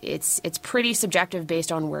it's pretty subjective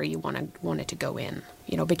based on where you want it to go in.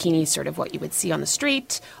 Bikini is sort of what you would see on the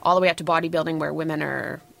street, all the way up to bodybuilding, where women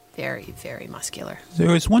are very, very muscular.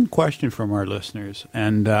 There was one question from our listeners,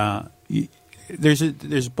 and there's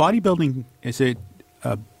bodybuilding. Is it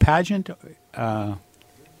a pageant?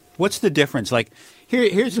 What's the difference? Like,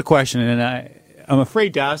 here's the question, and I'm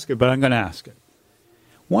afraid to ask it, but I'm going to ask it.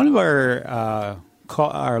 One of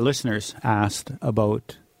our listeners asked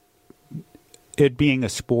about it being a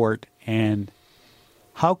sport, and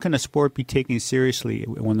how can a sport be taken seriously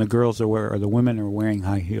when the women are wearing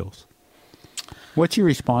high heels? What's your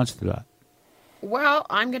response to that? Well,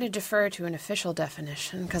 I'm going to defer to an official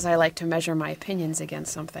definition because I like to measure my opinions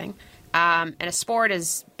against something. And a sport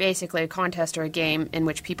is basically a contest or a game in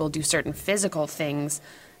which people do certain physical things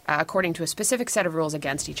according to a specific set of rules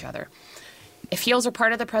against each other. If heels are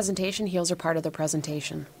part of the presentation, heels are part of the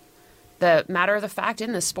presentation. The matter of the fact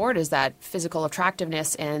in this sport is that physical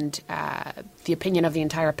attractiveness and the opinion of the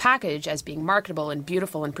entire package as being marketable and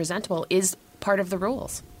beautiful and presentable is part of the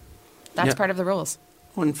rules. That's part of the rules.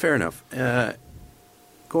 Well, and fair enough.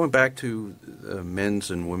 Going back to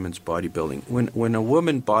men's and women's bodybuilding, when a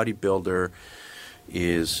woman bodybuilder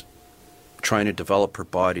is trying to develop her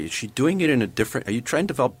body, is she doing it in a different? Are you trying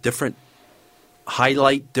to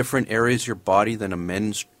highlight different areas of your body than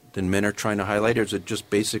men are trying to highlight, or is it just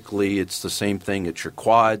basically it's the same thing? It's your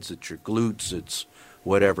quads, it's your glutes, it's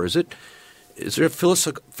whatever. Is there a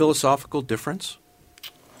philosophical difference?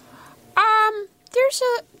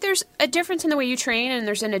 There's a difference in the way you train, and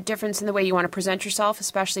there's a difference in the way you want to present yourself,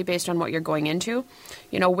 especially based on what you're going into.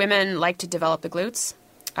 Women like to develop the glutes.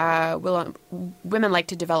 Women like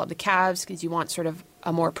to develop the calves because you want sort of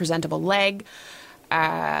a more presentable leg.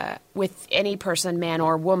 With any person, man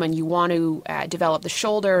or woman, you want to develop the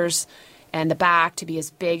shoulders and the back to be as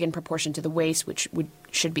big in proportion to the waist, which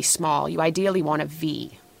should be small. You ideally want a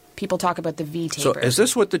V. People talk about the V taper. So is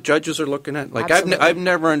this what the judges are looking at? Like, I've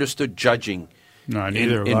never understood judging in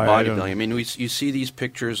bodybuilding. I mean, you see these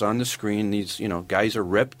pictures on the screen. These guys are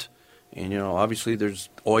ripped, and obviously there's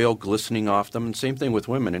oil glistening off them. And same thing with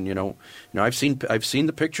women. And I've seen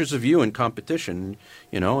the pictures of you in competition.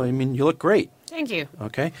 I mean, you look great. Thank you.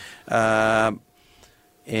 Okay.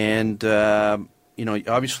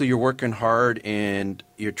 Obviously you're working hard and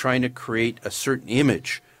you're trying to create a certain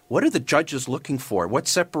image. What are the judges looking for? What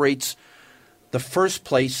separates the first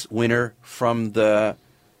place winner from the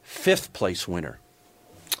fifth place winner?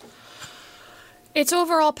 It's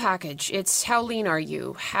overall package. It's how lean are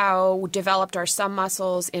you? How developed are some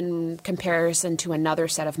muscles in comparison to another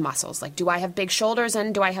set of muscles? Like, do I have big shoulders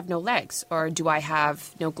and do I have no legs? Or do I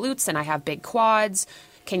have no glutes and I have big quads?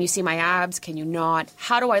 Can you see my abs? Can you not?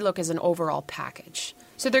 How do I look as an overall package?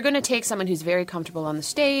 So they're going to take someone who's very comfortable on the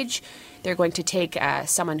stage. They're going to take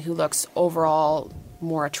someone who looks overall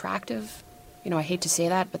more attractive. I hate to say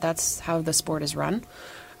that, but that's how the sport is run.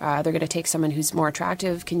 They're going to take someone who's more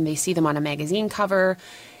attractive. Can they see them on a magazine cover?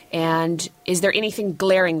 And is there anything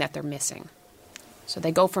glaring that they're missing? So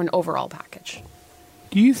they go for an overall package.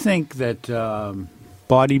 Do you think that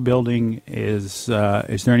bodybuilding is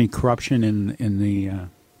there any corruption in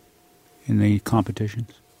the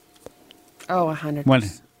competitions? Oh,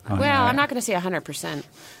 100%. Well, I'm not going to say 100%.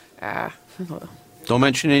 Don't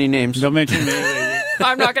mention any names. Don't mention any names.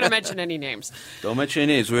 I'm not going to mention any names. Don't mention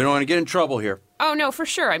any names. We don't want to get in trouble here. Oh, no, for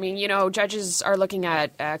sure. I mean, judges are looking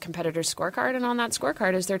at a competitor's scorecard, and on that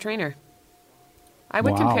scorecard is their trainer. I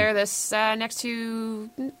would compare this next to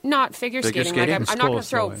not figure skating. I'm not going to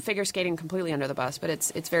throw figure skating completely under the bus, but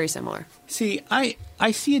it's very similar. See, I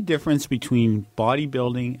see a difference between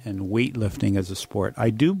bodybuilding and weightlifting as a sport. I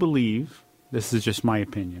do believe this is just my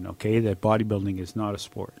opinion, okay, that bodybuilding is not a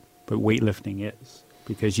sport, but weightlifting is.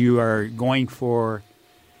 Because you're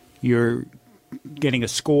getting a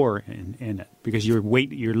score in it. Because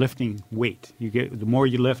you're lifting weight. The more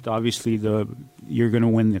you lift, obviously, you're going to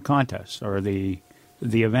win the contest or the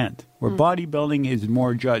event. Where bodybuilding is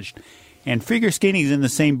more judged. And figure skating is in the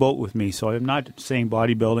same boat with me, so I'm not saying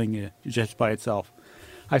bodybuilding just by itself.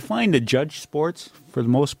 I find the judged sports, for the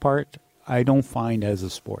most part, I don't find as a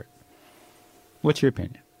sport. What's your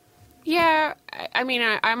opinion? Yeah, I mean,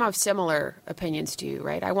 I'm of similar opinions to you,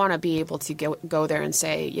 right? I want to be able to go there and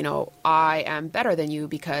say, you know, I am better than you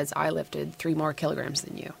because I lifted 3 more kilograms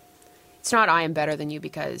than you. It's not I am better than you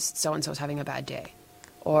because so-and-so's having a bad day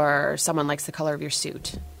or someone likes the color of your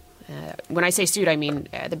suit. When I say suit, I mean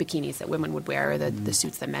the bikinis that women would wear or the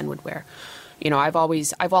suits that men would wear. You know, I've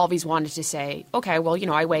always wanted to say, okay, well, you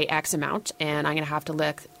know, I weigh X amount and I'm going to have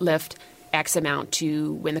to lift X amount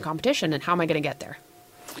to win the competition. And how am I going to get there?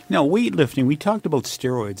 Now, weightlifting, we talked about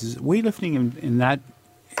steroids. Is weightlifting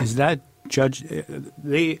is that judged?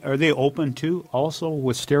 Are they open to also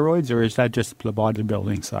with steroids, or is that just the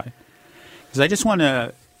bodybuilding side? Because I just want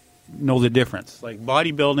to know the difference. Like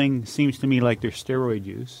bodybuilding seems to me like there's steroid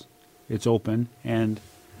use. It's open, and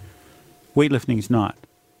weightlifting is not.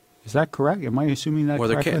 Is that correct? Am I assuming that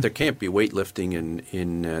correctly? Well, there can't be weightlifting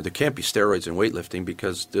there can't be steroids in weightlifting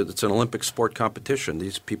because it's an Olympic sport competition.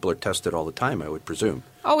 These people are tested all the time, I would presume.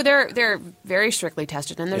 Oh, they're very strictly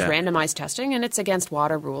tested, and there's randomized testing, and it's against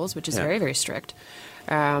WADA rules, which is very, very strict.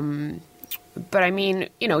 But I mean,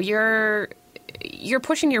 you know, you're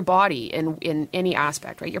pushing your body in any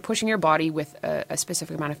aspect, right? You're pushing your body with a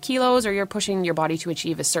specific amount of kilos, or you're pushing your body to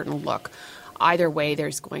achieve a certain look. Either way,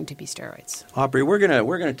 there's going to be steroids. Aubrey, we're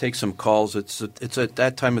gonna take some calls. It's at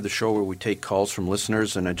that time of the show where we take calls from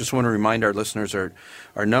listeners, and I just want to remind our listeners our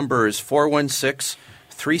number is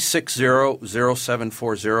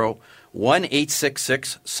 416-360-0740.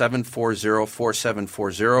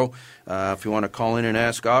 1-866-740-4740. If you want to call in and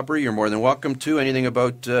ask Aubrey, you're more than welcome to. Anything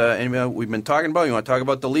about anything we've been talking about? You want to talk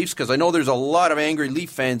about the Leafs? Because I know there's a lot of angry Leaf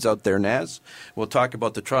fans out there, Naz. We'll talk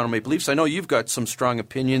about the Toronto Maple Leafs. I know you've got some strong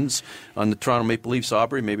opinions on the Toronto Maple Leafs,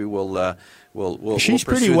 Aubrey. Maybe we'll She's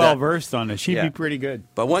pretty well versed on it. She'd be pretty good.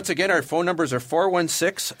 But once again, our phone numbers are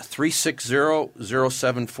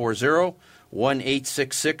 416-360-0740,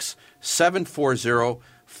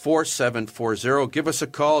 1-866-740-4740. Give us a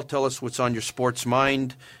call. Tell us what's on your sports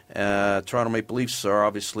mind. Toronto Maple Leafs are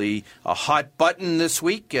obviously a hot button this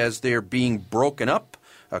week as they're being broken up,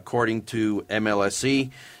 according to MLSE.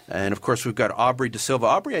 And, of course, we've got Aubrey De Silva.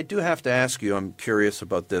 Aubrey, I do have to ask you, I'm curious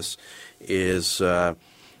about this, is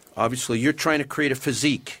obviously you're trying to create a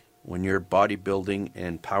physique when you're bodybuilding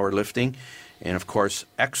and powerlifting. And, of course,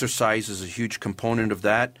 exercise is a huge component of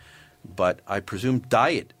that. But I presume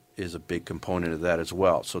diet is a big component of that as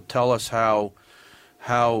well. So tell us how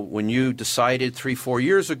when you decided 3-4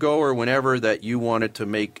 years ago or whenever that you wanted to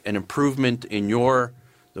make an improvement in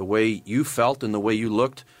the way you felt and the way you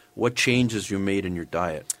looked, what changes you made in your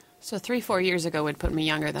diet? So 3-4 years ago would put me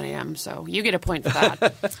younger than I am, so you get a point for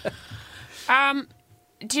that.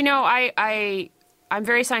 Do you know, I'm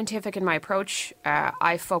very scientific in my approach.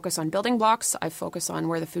 I focus on building blocks. I focus on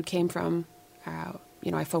where the food came from.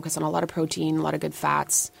 I focus on a lot of protein, a lot of good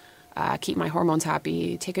fats, keep my hormones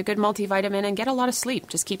happy, take a good multivitamin, and get a lot of sleep.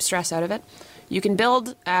 Just keep stress out of it. You can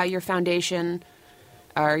build your foundation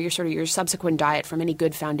or your subsequent diet from any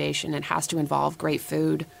good foundation. It has to involve great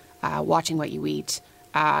food, watching what you eat.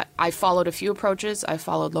 I followed a few approaches. I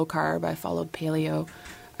followed low carb. I followed paleo.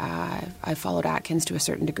 I followed Atkins to a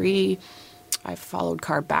certain degree. I followed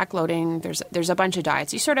carb backloading. There's a bunch of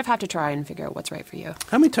diets. You sort of have to try and figure out what's right for you.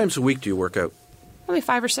 How many times a week do you work out? Probably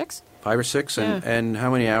 5 or 6. 5 or 6? Yeah. And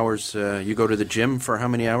how many hours? You go to the gym for how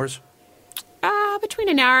many hours? Between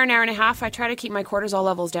an hour and a half. I try to keep my cortisol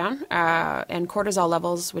levels down. And cortisol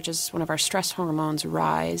levels, which is one of our stress hormones,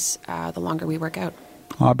 rise the longer we work out.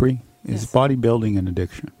 Aubrey, is bodybuilding an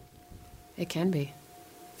addiction? It can be,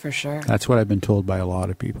 for sure. That's what I've been told by a lot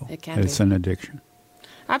of people. It can be. It's an addiction.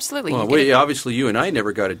 Absolutely. Well, obviously you and I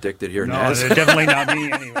never got addicted here. No, Naz. definitely not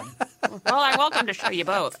me anyway. Well, I'm welcome to show you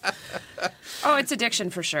both. Oh, it's addiction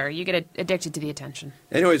for sure. You get addicted to the attention.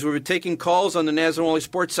 Anyways, we've been taking calls on the Naz and Wally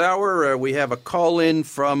Sports Hour. We have a call in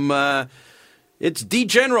from it's D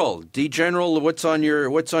General. D General, what's on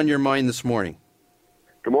your mind this morning?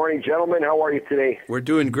 Good morning, gentlemen. How are you today? We're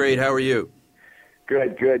doing great. How are you?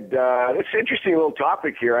 Good. It's an interesting little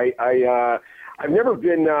topic here. I've never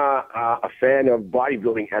been a fan of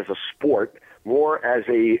bodybuilding as a sport, more as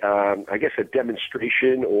a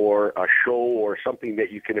demonstration or a show or something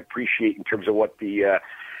that you can appreciate in terms of what the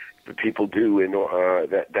people do and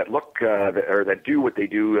that look or that do what they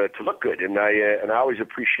do to look good, and I always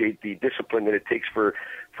appreciate the discipline that it takes for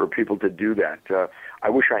people to do that. I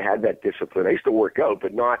wish I had that discipline. I used to work out,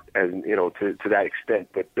 but not as to that extent.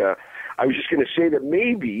 But I was just going to say that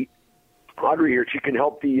maybe Audrey here, she can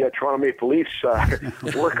help the Toronto Maple Leafs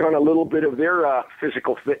work on a little bit of their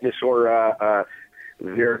physical fitness or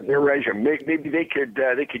their regime. Maybe they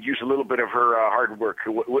could use a little bit of her hard work.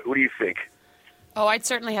 What do you think? Oh, I'd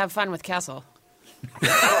certainly have fun with Kessel.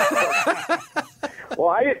 Well,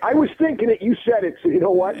 I was thinking it. You said it. So you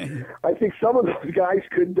know what? I think some of those guys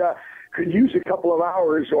could use a couple of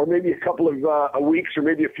hours, or maybe a couple of weeks, or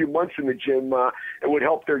maybe a few months in the gym. It would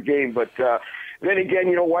help their game. But then again,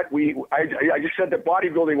 you know what? I just said that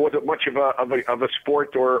bodybuilding wasn't much of a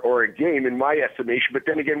sport or a game in my estimation. But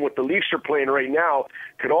then again, what the Leafs are playing right now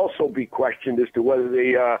could also be questioned as to whether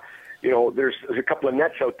they. There's a couple of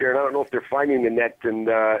nets out there, and I don't know if they're finding the net and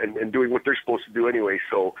doing what they're supposed to do anyway.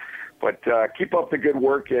 So, but keep up the good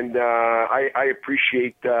work, and I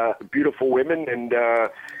appreciate beautiful women and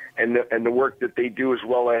the work that they do, as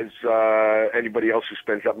well as anybody else who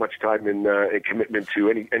spends that much time and commitment to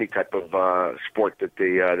any type of sport that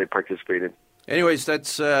they participate in. Anyways,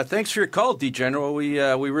 that's thanks for your call, D-General. We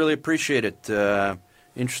really appreciate it.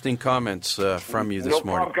 Interesting comments from you this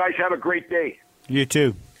morning. No problem, guys. Have a great day. You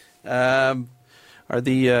too. Is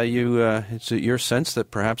it your sense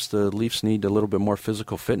that perhaps the Leafs need a little bit more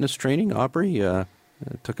physical fitness training, Aubrey?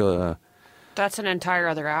 That's an entire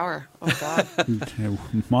other hour. Oh, God.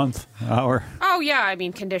 Month, hour. Oh, yeah. I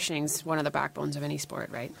mean, conditioning's one of the backbones of any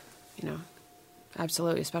sport, right?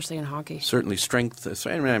 Absolutely, especially in hockey. Certainly, strength.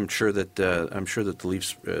 I'm sure that the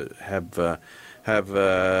Leafs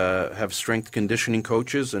have strength conditioning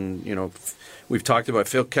coaches, and we've talked about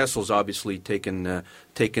Phil Kessel's obviously taken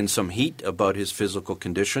some heat about his physical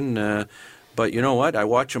condition. But you know what? I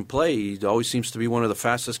watch him play. He always seems to be one of the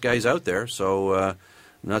fastest guys out there. So I'm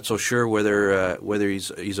not so sure whether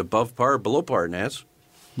he's above par or below par, Naz.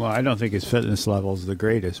 Well, I don't think his fitness level is the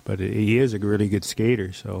greatest, but he is a really good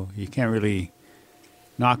skater, so you can't really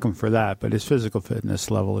knock him for that. But his physical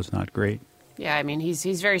fitness level is not great. Yeah, I mean,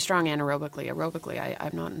 he's very strong anaerobically. Aerobically,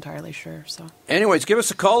 I'm not entirely sure. So, anyways, give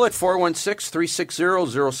us a call at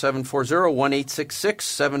 416-360-0740,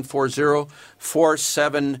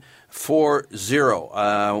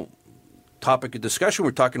 1-866-740-4740. Topic of discussion,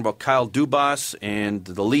 we're talking about Kyle Dubas and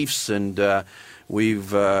the Leafs, and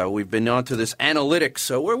we've been on to this analytics.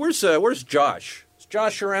 So where's Josh? Is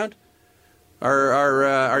Josh around?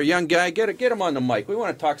 Our young guy, get him on the mic. We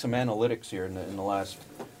want to talk some analytics here in the last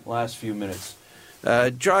few minutes.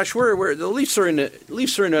 Josh, the Leafs are in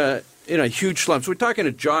a huge slump. So we're talking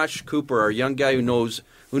to Josh Cooper, our young guy who knows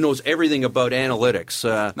everything about analytics.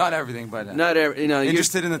 Not everything, but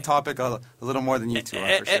interested in the topic a little more than you two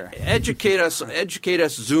are, for sure. Educate us,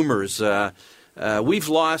 Zoomers. We've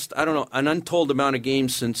lost, I don't know, an untold amount of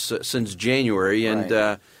games since January, and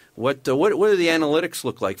right. What do the analytics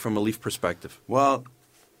look like from a Leaf perspective? Well,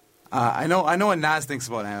 I know what Naz thinks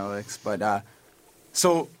about analytics, but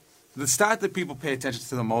so the stat that people pay attention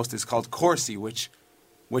to the most is called Corsi, which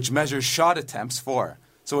measures shot attempts for.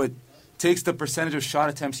 So it takes the percentage of shot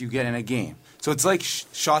attempts you get in a game. So it's like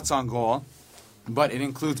shots on goal, but it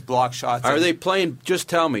includes block shots. Are they playing? Just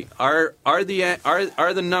tell me. Are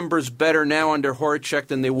the numbers better now under Horacek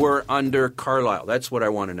than they were under Carlisle? That's what I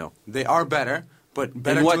want to know. They are better, but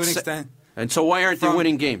better to an extent. And so why aren't they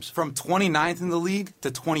winning games? From 29th in the league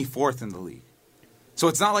to 24th in the league. So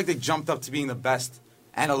it's not like they jumped up to being the best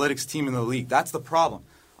analytics team in the league. That's the problem.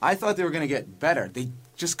 I thought they were going to get better. They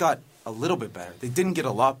just got a little bit better. They didn't get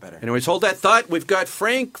a lot better. Anyways, hold that thought. We've got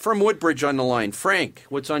Frank from Woodbridge on the line. Frank,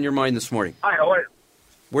 what's on your mind this morning? Hi, how are you?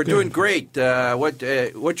 We're doing great.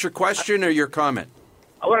 What's your question or your comment?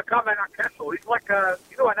 I want to comment on Kessel. He's like,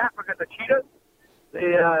 in Africa, the cheetahs,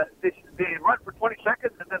 they run for 20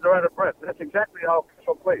 seconds and then they're out of breath. That's exactly how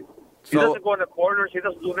Kessel plays. He doesn't go in the corners. He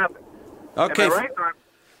doesn't do nothing. Okay. Am I right?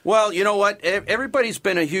 Well, you know what? Everybody's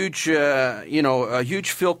been a huge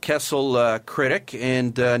Phil Kessel critic,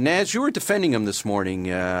 and Naz, you were defending him this morning,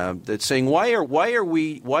 saying why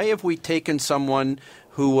have we taken someone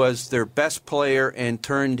who was their best player and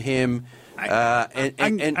turned him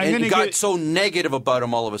and got so negative about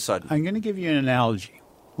him all of a sudden? I'm going to give you an analogy.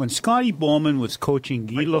 When Scotty Bowman was coaching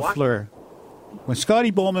Guy Lafleur, when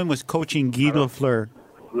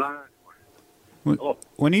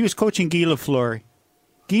he was coaching Guy Lafleur,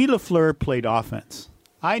 Guy Lafleur played offense.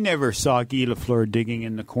 I never saw Guy Lafleur digging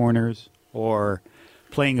in the corners or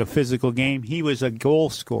playing a physical game. He was a goal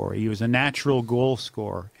scorer. He was a natural goal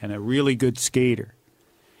scorer and a really good skater.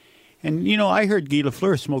 And, I heard Guy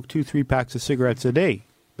Lafleur smoke 2-3 packs of cigarettes a day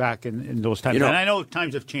back in those times. You know- And I know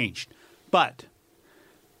times have changed. But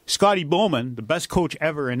Scotty Bowman, the best coach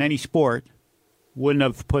ever in any sport, wouldn't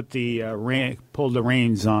have put pulled the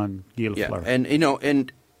reins on Guy Lafleur.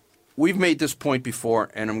 And we've made this point before,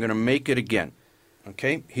 and I'm going to make it again.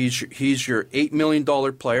 Okay, he's your $8 million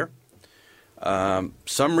player.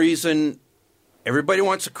 Some reason everybody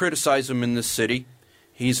wants to criticize him in this city.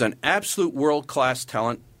 He's an absolute world-class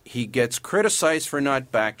talent. He gets criticized for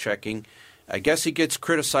not back-checking. I guess he gets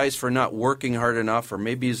criticized for not working hard enough, or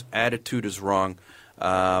maybe his attitude is wrong.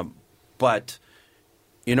 But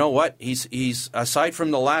you know what? He's aside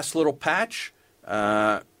from the last little patch,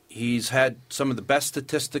 he's had some of the best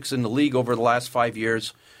statistics in the league over the last 5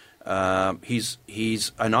 years.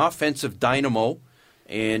 He's an offensive dynamo,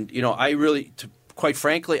 and quite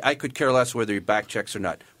frankly, I could care less whether he back checks or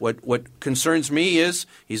not. What concerns me is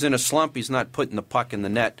he's in a slump. He's not putting the puck in the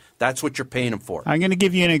net. That's what you're paying him for. I'm going to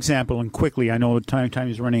give you an example, and quickly. I know time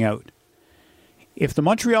is running out. If the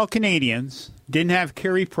Montreal Canadiens didn't have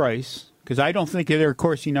Carey Price, because I don't think their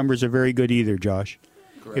Corsi numbers are very good either, Josh.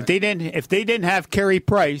 Correct. If they didn't have Carey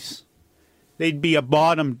Price, they'd be a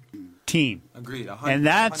bottom team. Agreed. 100%. And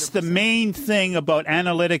that's the main thing about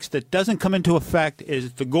analytics that doesn't come into effect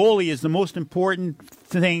is the goalie is the most important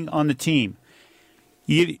thing on the team.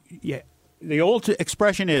 The old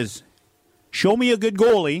expression is, show me a good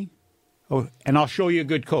goalie, and I'll show you a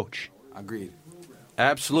good coach. Agreed.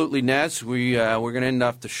 Absolutely, Naz. We're going to end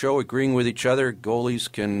off the show agreeing with each other.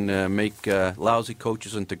 Goalies can make lousy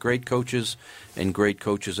coaches into great coaches, and great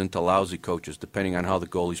coaches into lousy coaches, depending on how the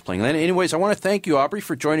goalie's playing. Anyways, I want to thank you, Aubrey,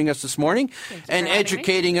 for joining us this morning and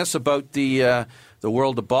educating us about the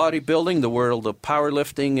world of bodybuilding, the world of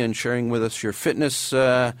powerlifting, and sharing with us your fitness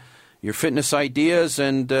ideas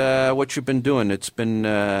and what you've been doing. It's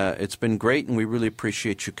been great, and we really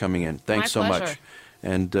appreciate you coming in. Thanks so much.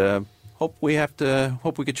 And hope we get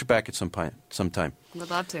you back at sometime. Would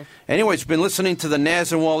love to. Anyways, been listening to the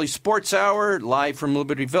Naz and Wally Sports Hour live from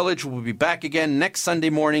Liberty Village. We'll be back again next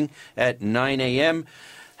Sunday morning at 9 a.m.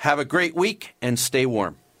 Have a great week and stay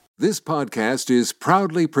warm. This podcast is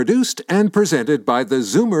proudly produced and presented by the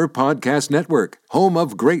Zoomer Podcast Network, home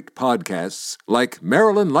of great podcasts like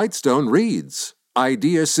Marilyn Lightstone Reads,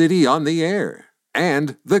 Idea City on the Air,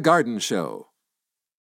 and The Garden Show.